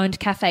barista. She owned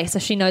cafe, so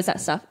she knows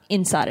that stuff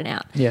inside and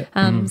out. Yeah.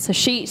 So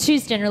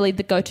she's generally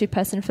the go-to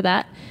person for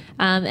that.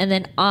 And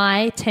then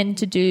I tend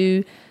to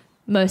do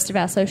most of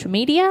our social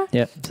media.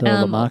 Yep. So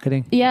all the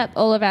marketing. Yep.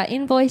 All of our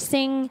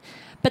invoicing.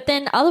 But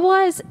then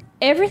otherwise,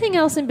 everything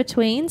else in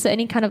between, so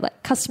any kind of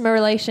like customer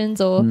relations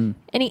or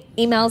any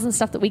emails and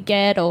stuff that we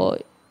get, or,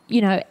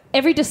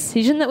 every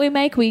decision that we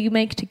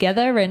make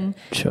together. And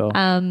sure.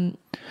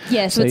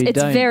 So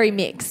it's very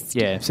mixed.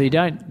 Yeah. So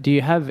do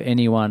you have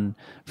anyone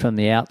from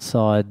the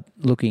outside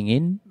looking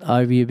in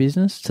over your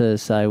business to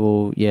say,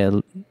 well, yeah,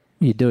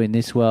 you're doing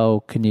this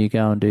well, can you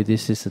go and do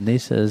this and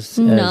this as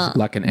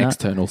like an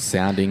external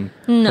sounding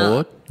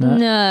board?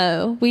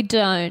 No, we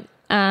don't.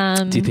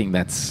 Do you think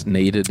that's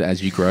needed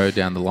as you grow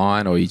down the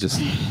line, or you just...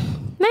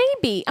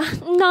 Maybe.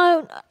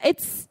 No,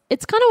 it's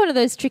kind of one of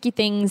those tricky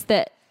things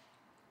that,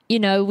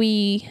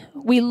 we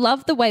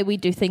love the way we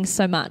do things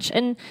so much.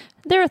 And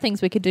there are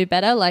things we could do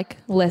better, like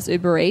less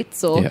Uber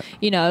Eats or,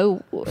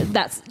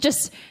 that's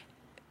just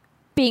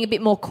being a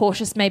bit more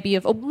cautious maybe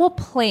or more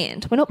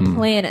planned. We're not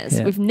planners.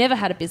 Yeah. We've never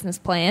had a business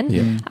plan.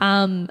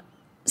 Yeah.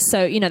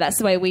 So, that's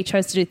the way we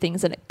chose to do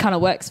things, and it kind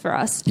of works for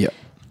us. Yeah.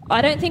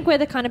 I don't think we're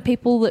the kind of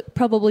people that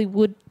probably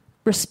would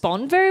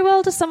respond very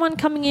well to someone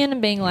coming in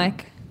and being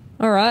like,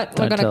 all right,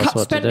 we're going to cut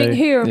spending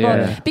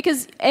here.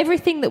 Because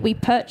everything that we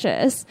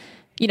purchase,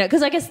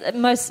 because I guess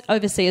most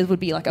overseers would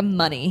be like a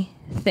money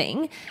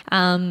thing.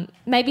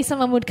 Maybe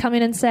someone would come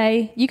in and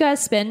say, you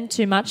guys spend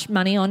too much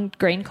money on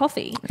green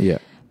coffee. Yeah.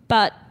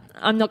 But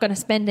I'm not going to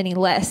spend any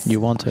less. You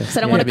want to. So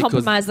I don't want to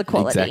compromise the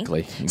quality.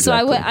 Exactly. So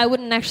I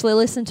wouldn't actually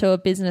listen to a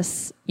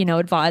business,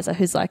 advisor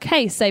who's like,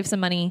 hey, save some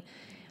money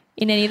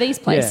in any of these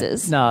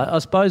places. Yeah. No, I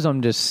suppose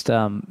I'm just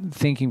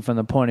thinking from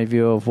the point of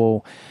view of,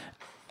 well,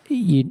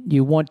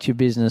 you want your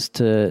business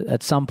to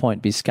at some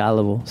point be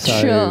scalable.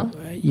 So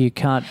you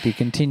can't be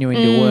continuing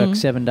to work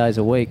 7 days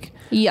a week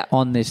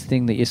on this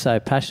thing that you're so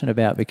passionate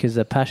about, because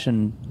the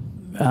passion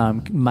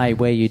may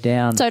wear you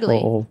down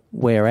or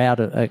wear out.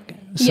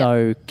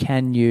 So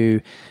can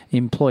you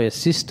employ a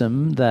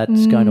system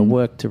that's going to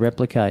work to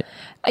replicate?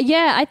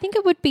 Yeah, I think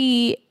it would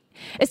be...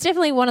 It's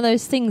definitely one of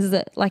those things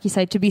that, like you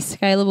say, to be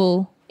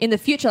scalable in the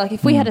future. Like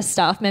if we had a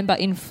staff member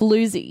in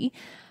Floozy,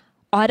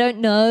 I don't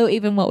know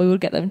even what we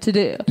would get them to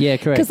do. Yeah,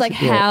 correct. Because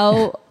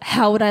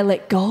how would I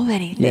let go of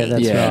anything? Yeah,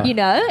 that's right.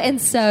 And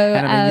so...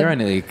 And I mean, you're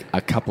only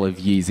a couple of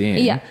years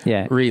in.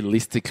 Yeah.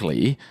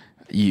 Realistically,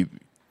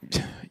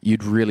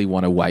 you'd really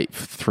want to wait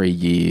for 3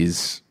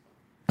 years,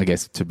 I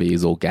guess, to be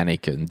as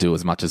organic and do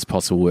as much as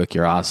possible, work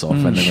your ass off.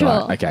 And then you're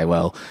like, okay,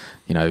 well,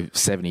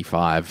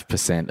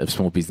 75% of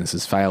small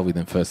businesses fail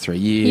within the first 3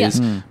 years.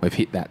 Yeah. We've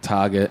hit that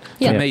target.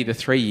 For me, the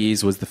 3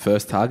 years was the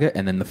first target,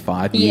 and then the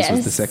 5 years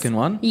was the second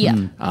one.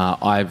 Yeah.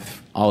 I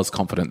was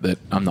confident that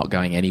I'm not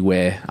going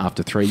anywhere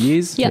after 3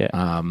 years. Yeah.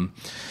 I mean,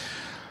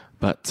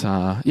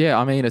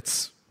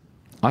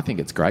 I think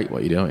it's great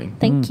what you're doing.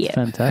 Thank you.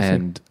 Fantastic.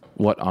 And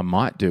what I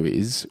might do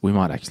is we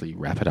might actually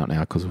wrap it up now,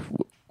 because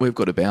we've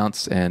got to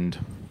bounce, and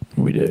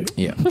we do.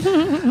 Yeah.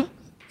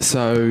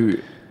 So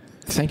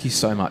thank you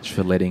so much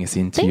for letting us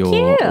into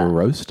your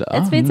roaster.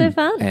 It's been so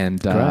fun.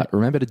 And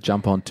remember to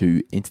jump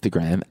onto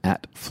Instagram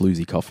at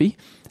Floozy Coffee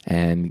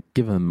and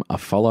give them a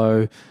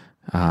follow.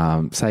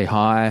 Say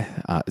hi.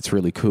 It's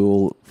really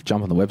cool.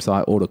 Jump on the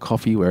website, order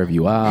coffee wherever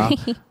you are.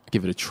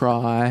 Give it a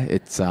try.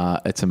 It's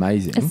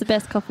amazing. It's the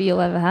best coffee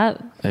you'll ever have.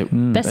 Best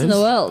in it the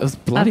world. It was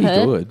bloody I've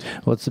heard. good.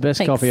 Well, it's the best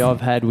Thanks. coffee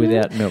I've had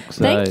without milk.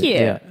 So, Thank you.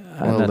 Yeah.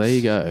 Well, there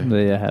you go.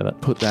 There you have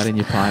it. Put that in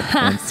your pipe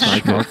and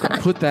smoke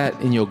it. Put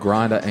that in your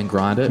grinder and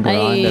grind it.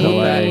 Grind it Put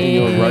away. that in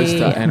your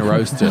roaster and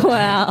roast it.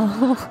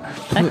 Wow.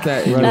 Put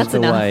that in That's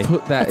your, enough.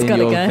 Put that It's in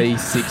gotta your go.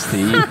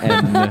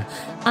 V60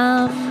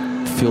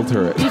 and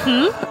filter it.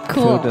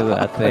 Cool. Filter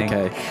that thing.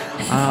 Okay.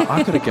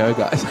 I've got to go,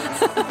 guys.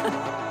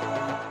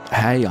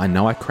 Hey, I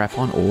know I crap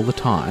on all the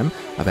time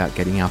about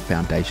getting our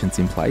foundations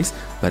in place,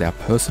 but our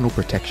personal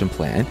protection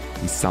plan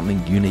is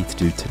something you need to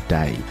do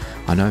today.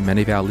 I know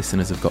many of our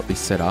listeners have got this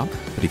set up,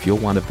 but if you're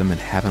one of them and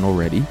haven't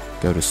already,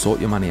 go to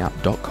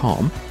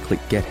sortyourmoneyout.com, click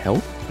Get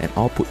Help, and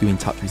I'll put you in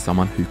touch with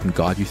someone who can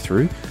guide you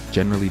through.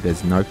 Generally,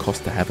 there's no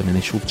cost to have an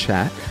initial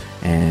chat.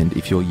 And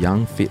if you're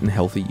young, fit and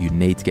healthy, you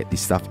need to get this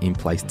stuff in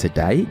place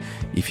today.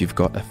 If you've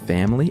got a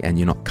family and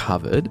you're not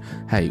covered,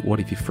 hey, what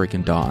if you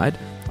freaking died?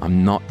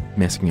 I'm not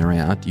messing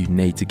around. You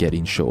need to get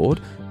insured.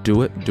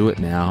 Do it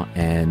now.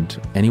 And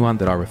anyone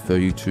that I refer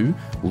you to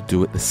will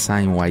do it the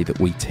same way that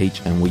we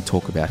teach and we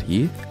talk about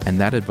here.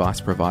 And that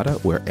advice provider,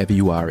 wherever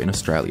you are in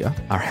Australia,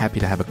 are happy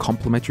to have a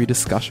complimentary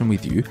discussion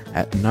with you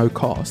at no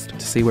cost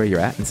to see where you're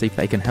at and see if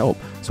they can help.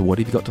 So what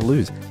have you got to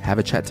lose? Have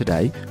a chat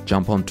today.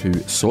 Jump on to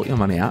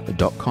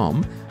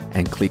sortyourmoneyout.com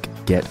and click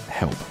Get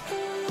Help.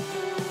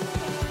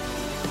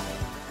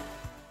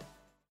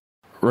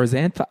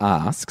 Rosantha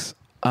asks,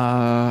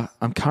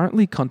 I'm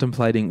currently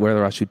contemplating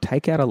whether I should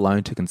take out a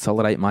loan to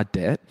consolidate my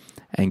debt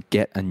and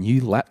get a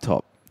new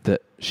laptop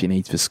that she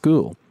needs for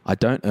school. I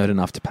don't earn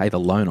enough to pay the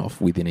loan off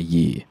within a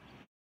year.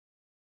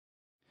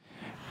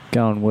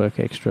 Go and work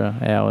extra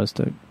hours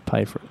to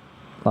pay for it.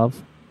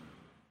 Love.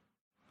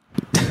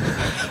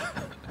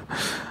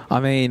 I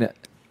mean,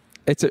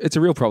 it's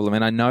a real problem,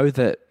 and I know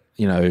that,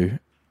 you know,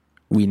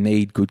 we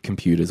need good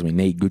computers, we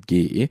need good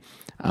gear.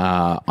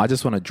 I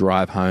just want to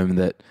drive home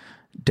that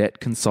debt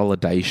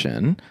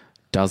consolidation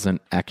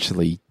doesn't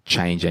actually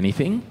change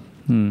anything.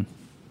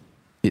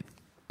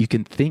 You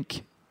can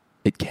think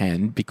it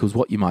can, because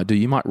what you might do,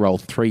 you might roll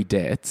 3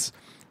 debts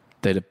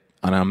that are,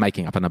 and I'm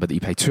making up a number that you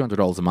pay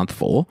 $200 a month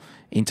for,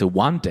 into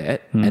one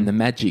debt, and the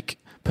magic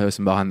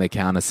person behind the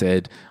counter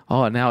said,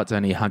 oh, now it's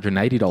only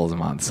 $180 a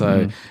month.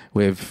 So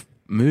we've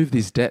moved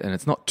this debt and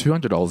it's not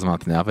 $200 a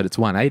month now, but it's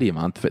 $180 a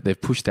month, but they've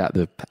pushed out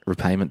the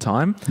repayment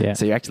time. Yeah.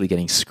 So you're actually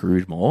getting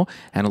screwed more.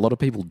 And a lot of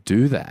people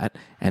do that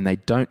and they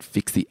don't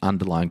fix the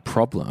underlying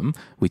problem,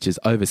 which is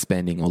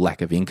overspending or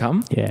lack of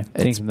income. Yeah.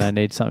 Thinking they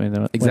need something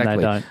when Exactly.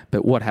 they don't.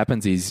 But what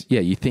happens is,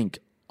 you think,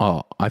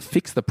 oh, I've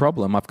fixed the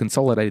problem, I've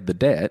consolidated the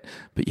debt,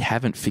 but you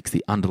haven't fixed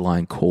the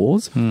underlying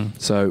cause.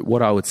 So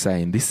what I would say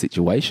in this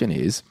situation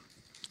is,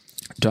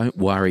 don't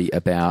worry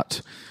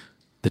about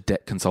the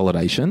debt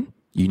consolidation.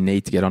 You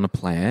need to get on a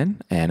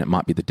plan, and it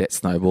might be the debt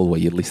snowball where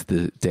you list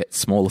the debt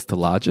smallest to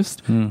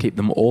largest, keep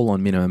them all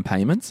on minimum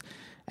payments,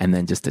 and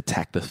then just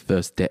attack the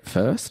first debt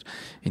first.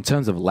 In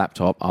terms of a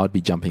laptop, I'd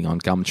be jumping on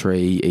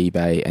Gumtree,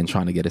 eBay, and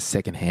trying to get a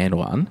second-hand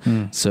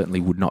one. Certainly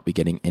would not be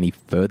getting any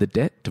further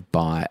debt to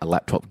buy a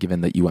laptop,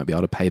 given that you won't be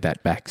able to pay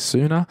that back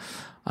sooner.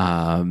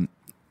 I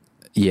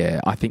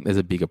think there's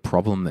a bigger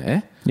problem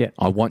there. Yeah.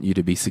 I want you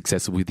to be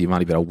successful with your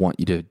money, but I want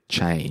you to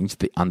change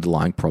the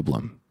underlying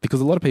problem. Because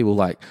a lot of people,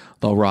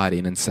 they'll write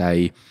in and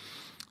say,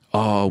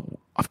 oh,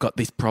 I've got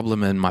this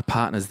problem and my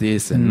partner's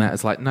this and that.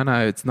 It's like,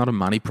 no, it's not a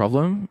money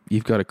problem.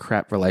 You've got a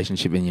crap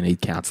relationship and you need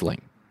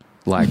counselling.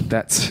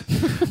 That's...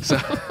 so.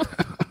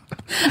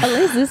 At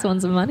least this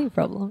one's a money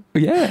problem.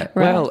 Yeah. Right.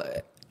 Well...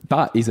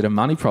 But is it a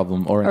money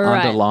problem or an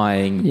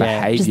underlying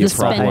behaviour just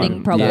the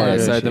spending problem. Yeah,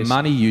 so Yes. the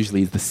money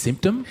usually is the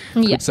symptom.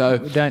 Yeah. So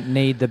We don't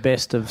need the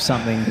best of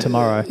something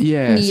tomorrow.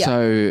 yeah, Yeah.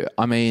 so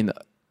I mean,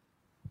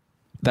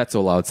 that's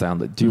all I would say on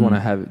that. Do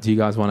you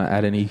guys want to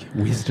add any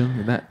wisdom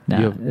in that?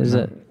 No. Is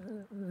it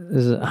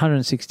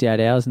 168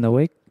 hours in the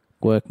week?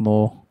 Work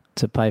more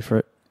to pay for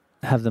it.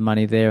 Have the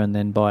money there and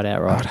then buy it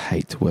outright. I'd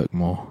hate to work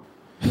more.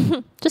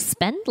 Just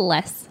spend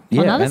less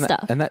on other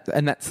stuff. And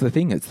that's the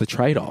thing. It's the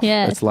trade-off.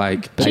 Yeah. It's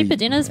like Cheaper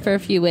dinners for a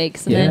few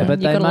weeks and Yeah, then but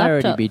you've they got a may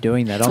laptop. already be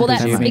doing that. I'm Well,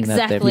 that's presuming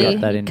exactly. that they've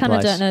got that in Kind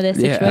of place. don't know their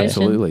situation. Yeah,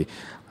 absolutely.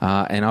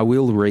 And I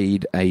will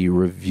read a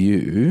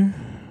review.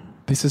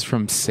 This is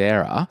from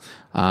Sarah.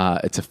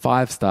 It's a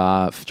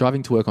 5-star.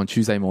 Driving to work on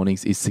Tuesday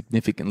mornings is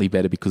significantly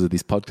better because of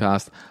this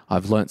podcast.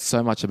 I've learnt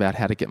so much about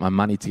how to get my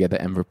money together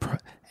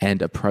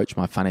and approach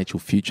my financial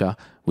future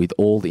with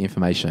all the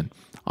information.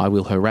 I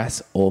will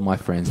harass all my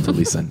friends to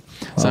listen.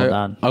 Well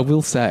done. I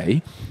will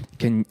say,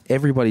 can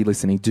everybody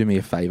listening do me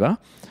a favour?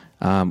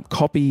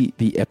 Copy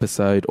the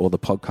episode or the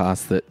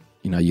podcast that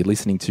you're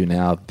listening to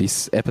now,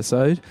 this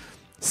episode.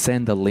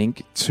 Send the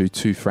link to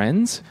 2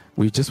 friends.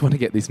 We just want to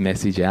get this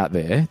message out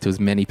there to as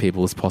many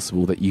people as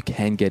possible that you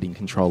can get in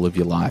control of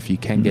your life. You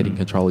can get in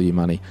control of your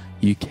money.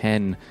 You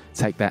can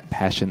take that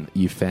passion that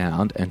you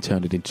found and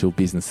turn it into a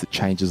business that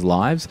changes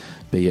lives,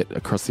 be it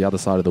across the other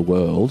side of the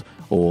world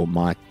or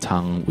my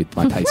tongue with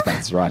my taste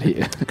buds right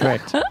here.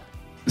 Correct.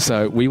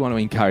 So we want to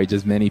encourage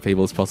as many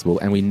people as possible,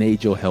 and we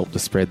need your help to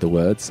spread the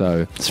word.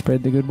 So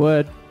Spread the good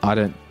word. I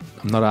don't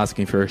I'm not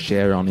asking for a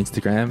share on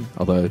Instagram,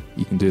 although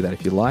you can do that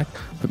if you like,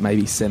 but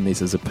maybe send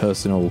this as a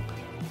personal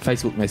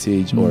Facebook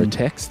message or a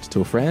text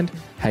to a friend.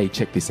 Hey,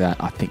 check this out.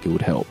 I think it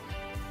would help.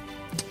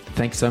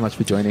 Thanks so much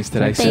for joining us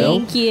today, Sil.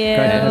 Thank you. Great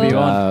to have you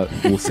on.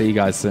 We'll see you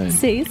guys soon.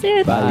 See you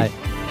soon. Bye.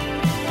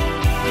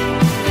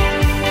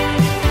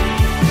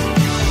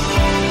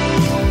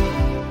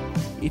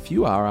 If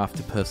you are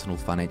after personal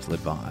financial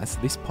advice,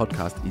 this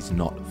podcast is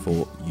not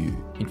for you.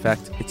 In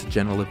fact, it's a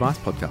general advice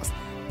podcast.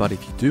 But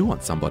if you do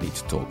want somebody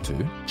to talk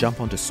to, jump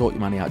onto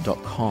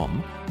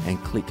sortyourmoneyout.com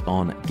and click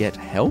on Get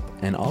Help,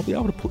 and I'll be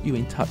able to put you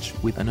in touch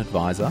with an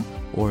advisor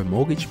or a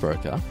mortgage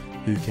broker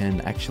who can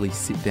actually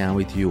sit down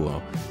with you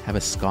or have a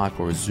Skype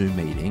or a Zoom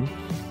meeting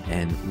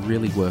and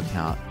really work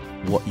out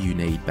what you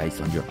need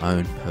based on your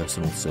own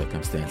personal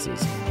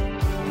circumstances.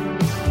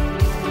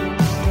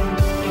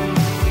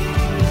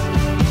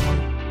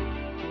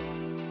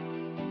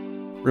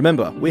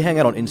 Remember, we hang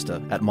out on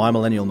Insta at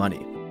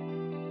MyMillennialMoney.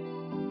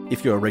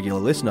 If you're a regular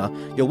listener,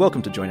 you're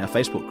welcome to join our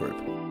Facebook group.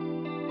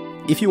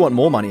 If you want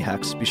more money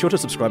hacks, be sure to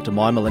subscribe to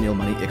My Millennial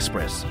Money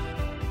Express.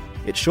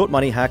 It's short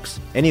money hacks,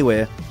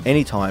 anywhere,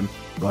 anytime,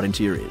 right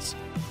into your ears.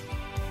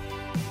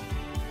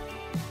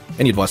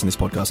 Any advice in this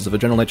podcast is of a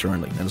general nature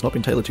only and has not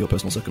been tailored to your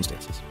personal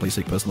circumstances. Please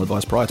seek personal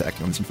advice prior to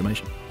acting on this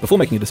information. Before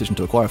making a decision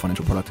to acquire a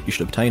financial product, you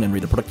should obtain and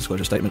read the product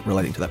disclosure statement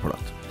relating to that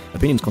product.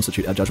 Opinions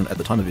constitute our judgment at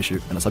the time of issue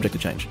and are subject to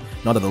change.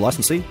 Neither the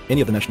licensee,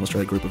 any of the National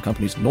Australia Group of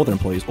Companies, nor their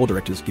employees or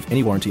directors give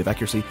any warranty of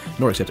accuracy,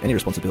 nor accept any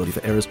responsibility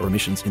for errors or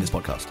omissions in this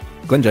podcast.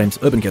 Glenn James,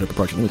 Urban Ghetto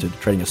Proprietary Limited,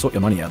 trading as Sort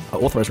Your Money Out,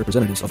 are authorised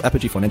representatives of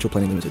Apogee Financial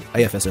Planning Limited,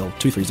 AFSL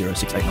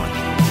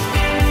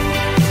 230689.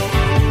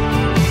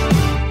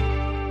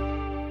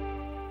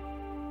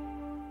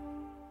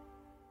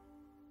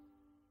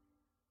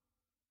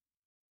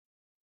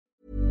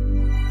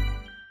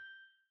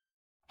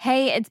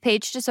 Hey, it's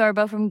Paige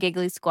DeSorbo from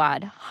Giggly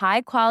Squad.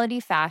 High quality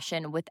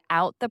fashion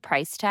without the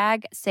price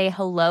tag. Say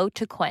hello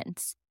to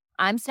Quince.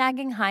 I'm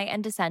snagging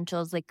high-end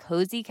essentials like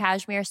cozy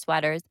cashmere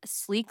sweaters,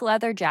 sleek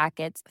leather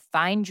jackets,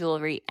 fine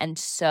jewelry, and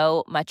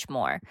so much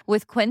more.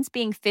 With Quince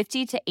being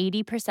 50 to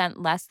 80%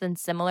 less than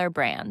similar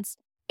brands.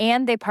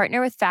 And they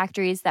partner with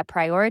factories that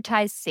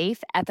prioritize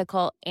safe,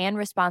 ethical, and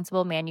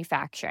responsible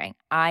manufacturing.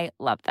 I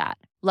love that.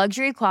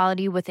 Luxury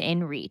quality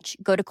within reach.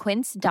 Go to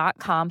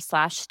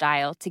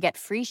quince.com/style to get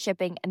free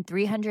shipping and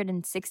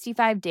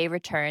 365-day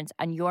returns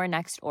on your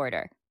next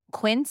order.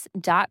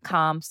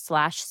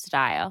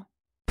 Quince.com/style.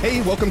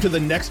 Hey, welcome to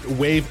the Next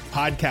Wave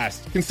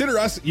podcast. Consider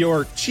us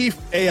your chief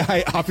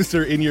AI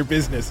officer in your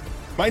business.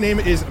 My name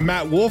is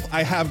Matt Wolf.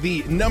 I have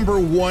the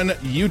 #1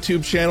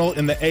 YouTube channel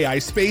in the AI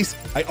space.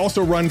 I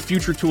also run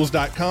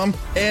futuretools.com,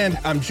 and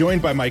I'm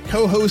joined by my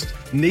co-host,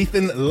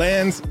 Nathan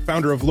Lands,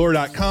 founder of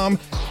lore.com.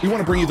 We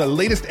want to bring you the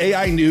latest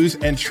AI news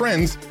and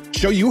trends,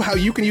 show you how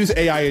you can use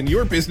AI in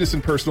your business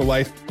and personal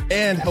life,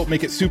 and help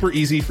make it super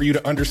easy for you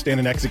to understand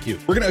and execute.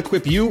 We're going to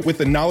equip you with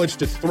the knowledge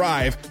to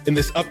thrive in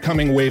this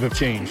upcoming wave of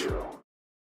change.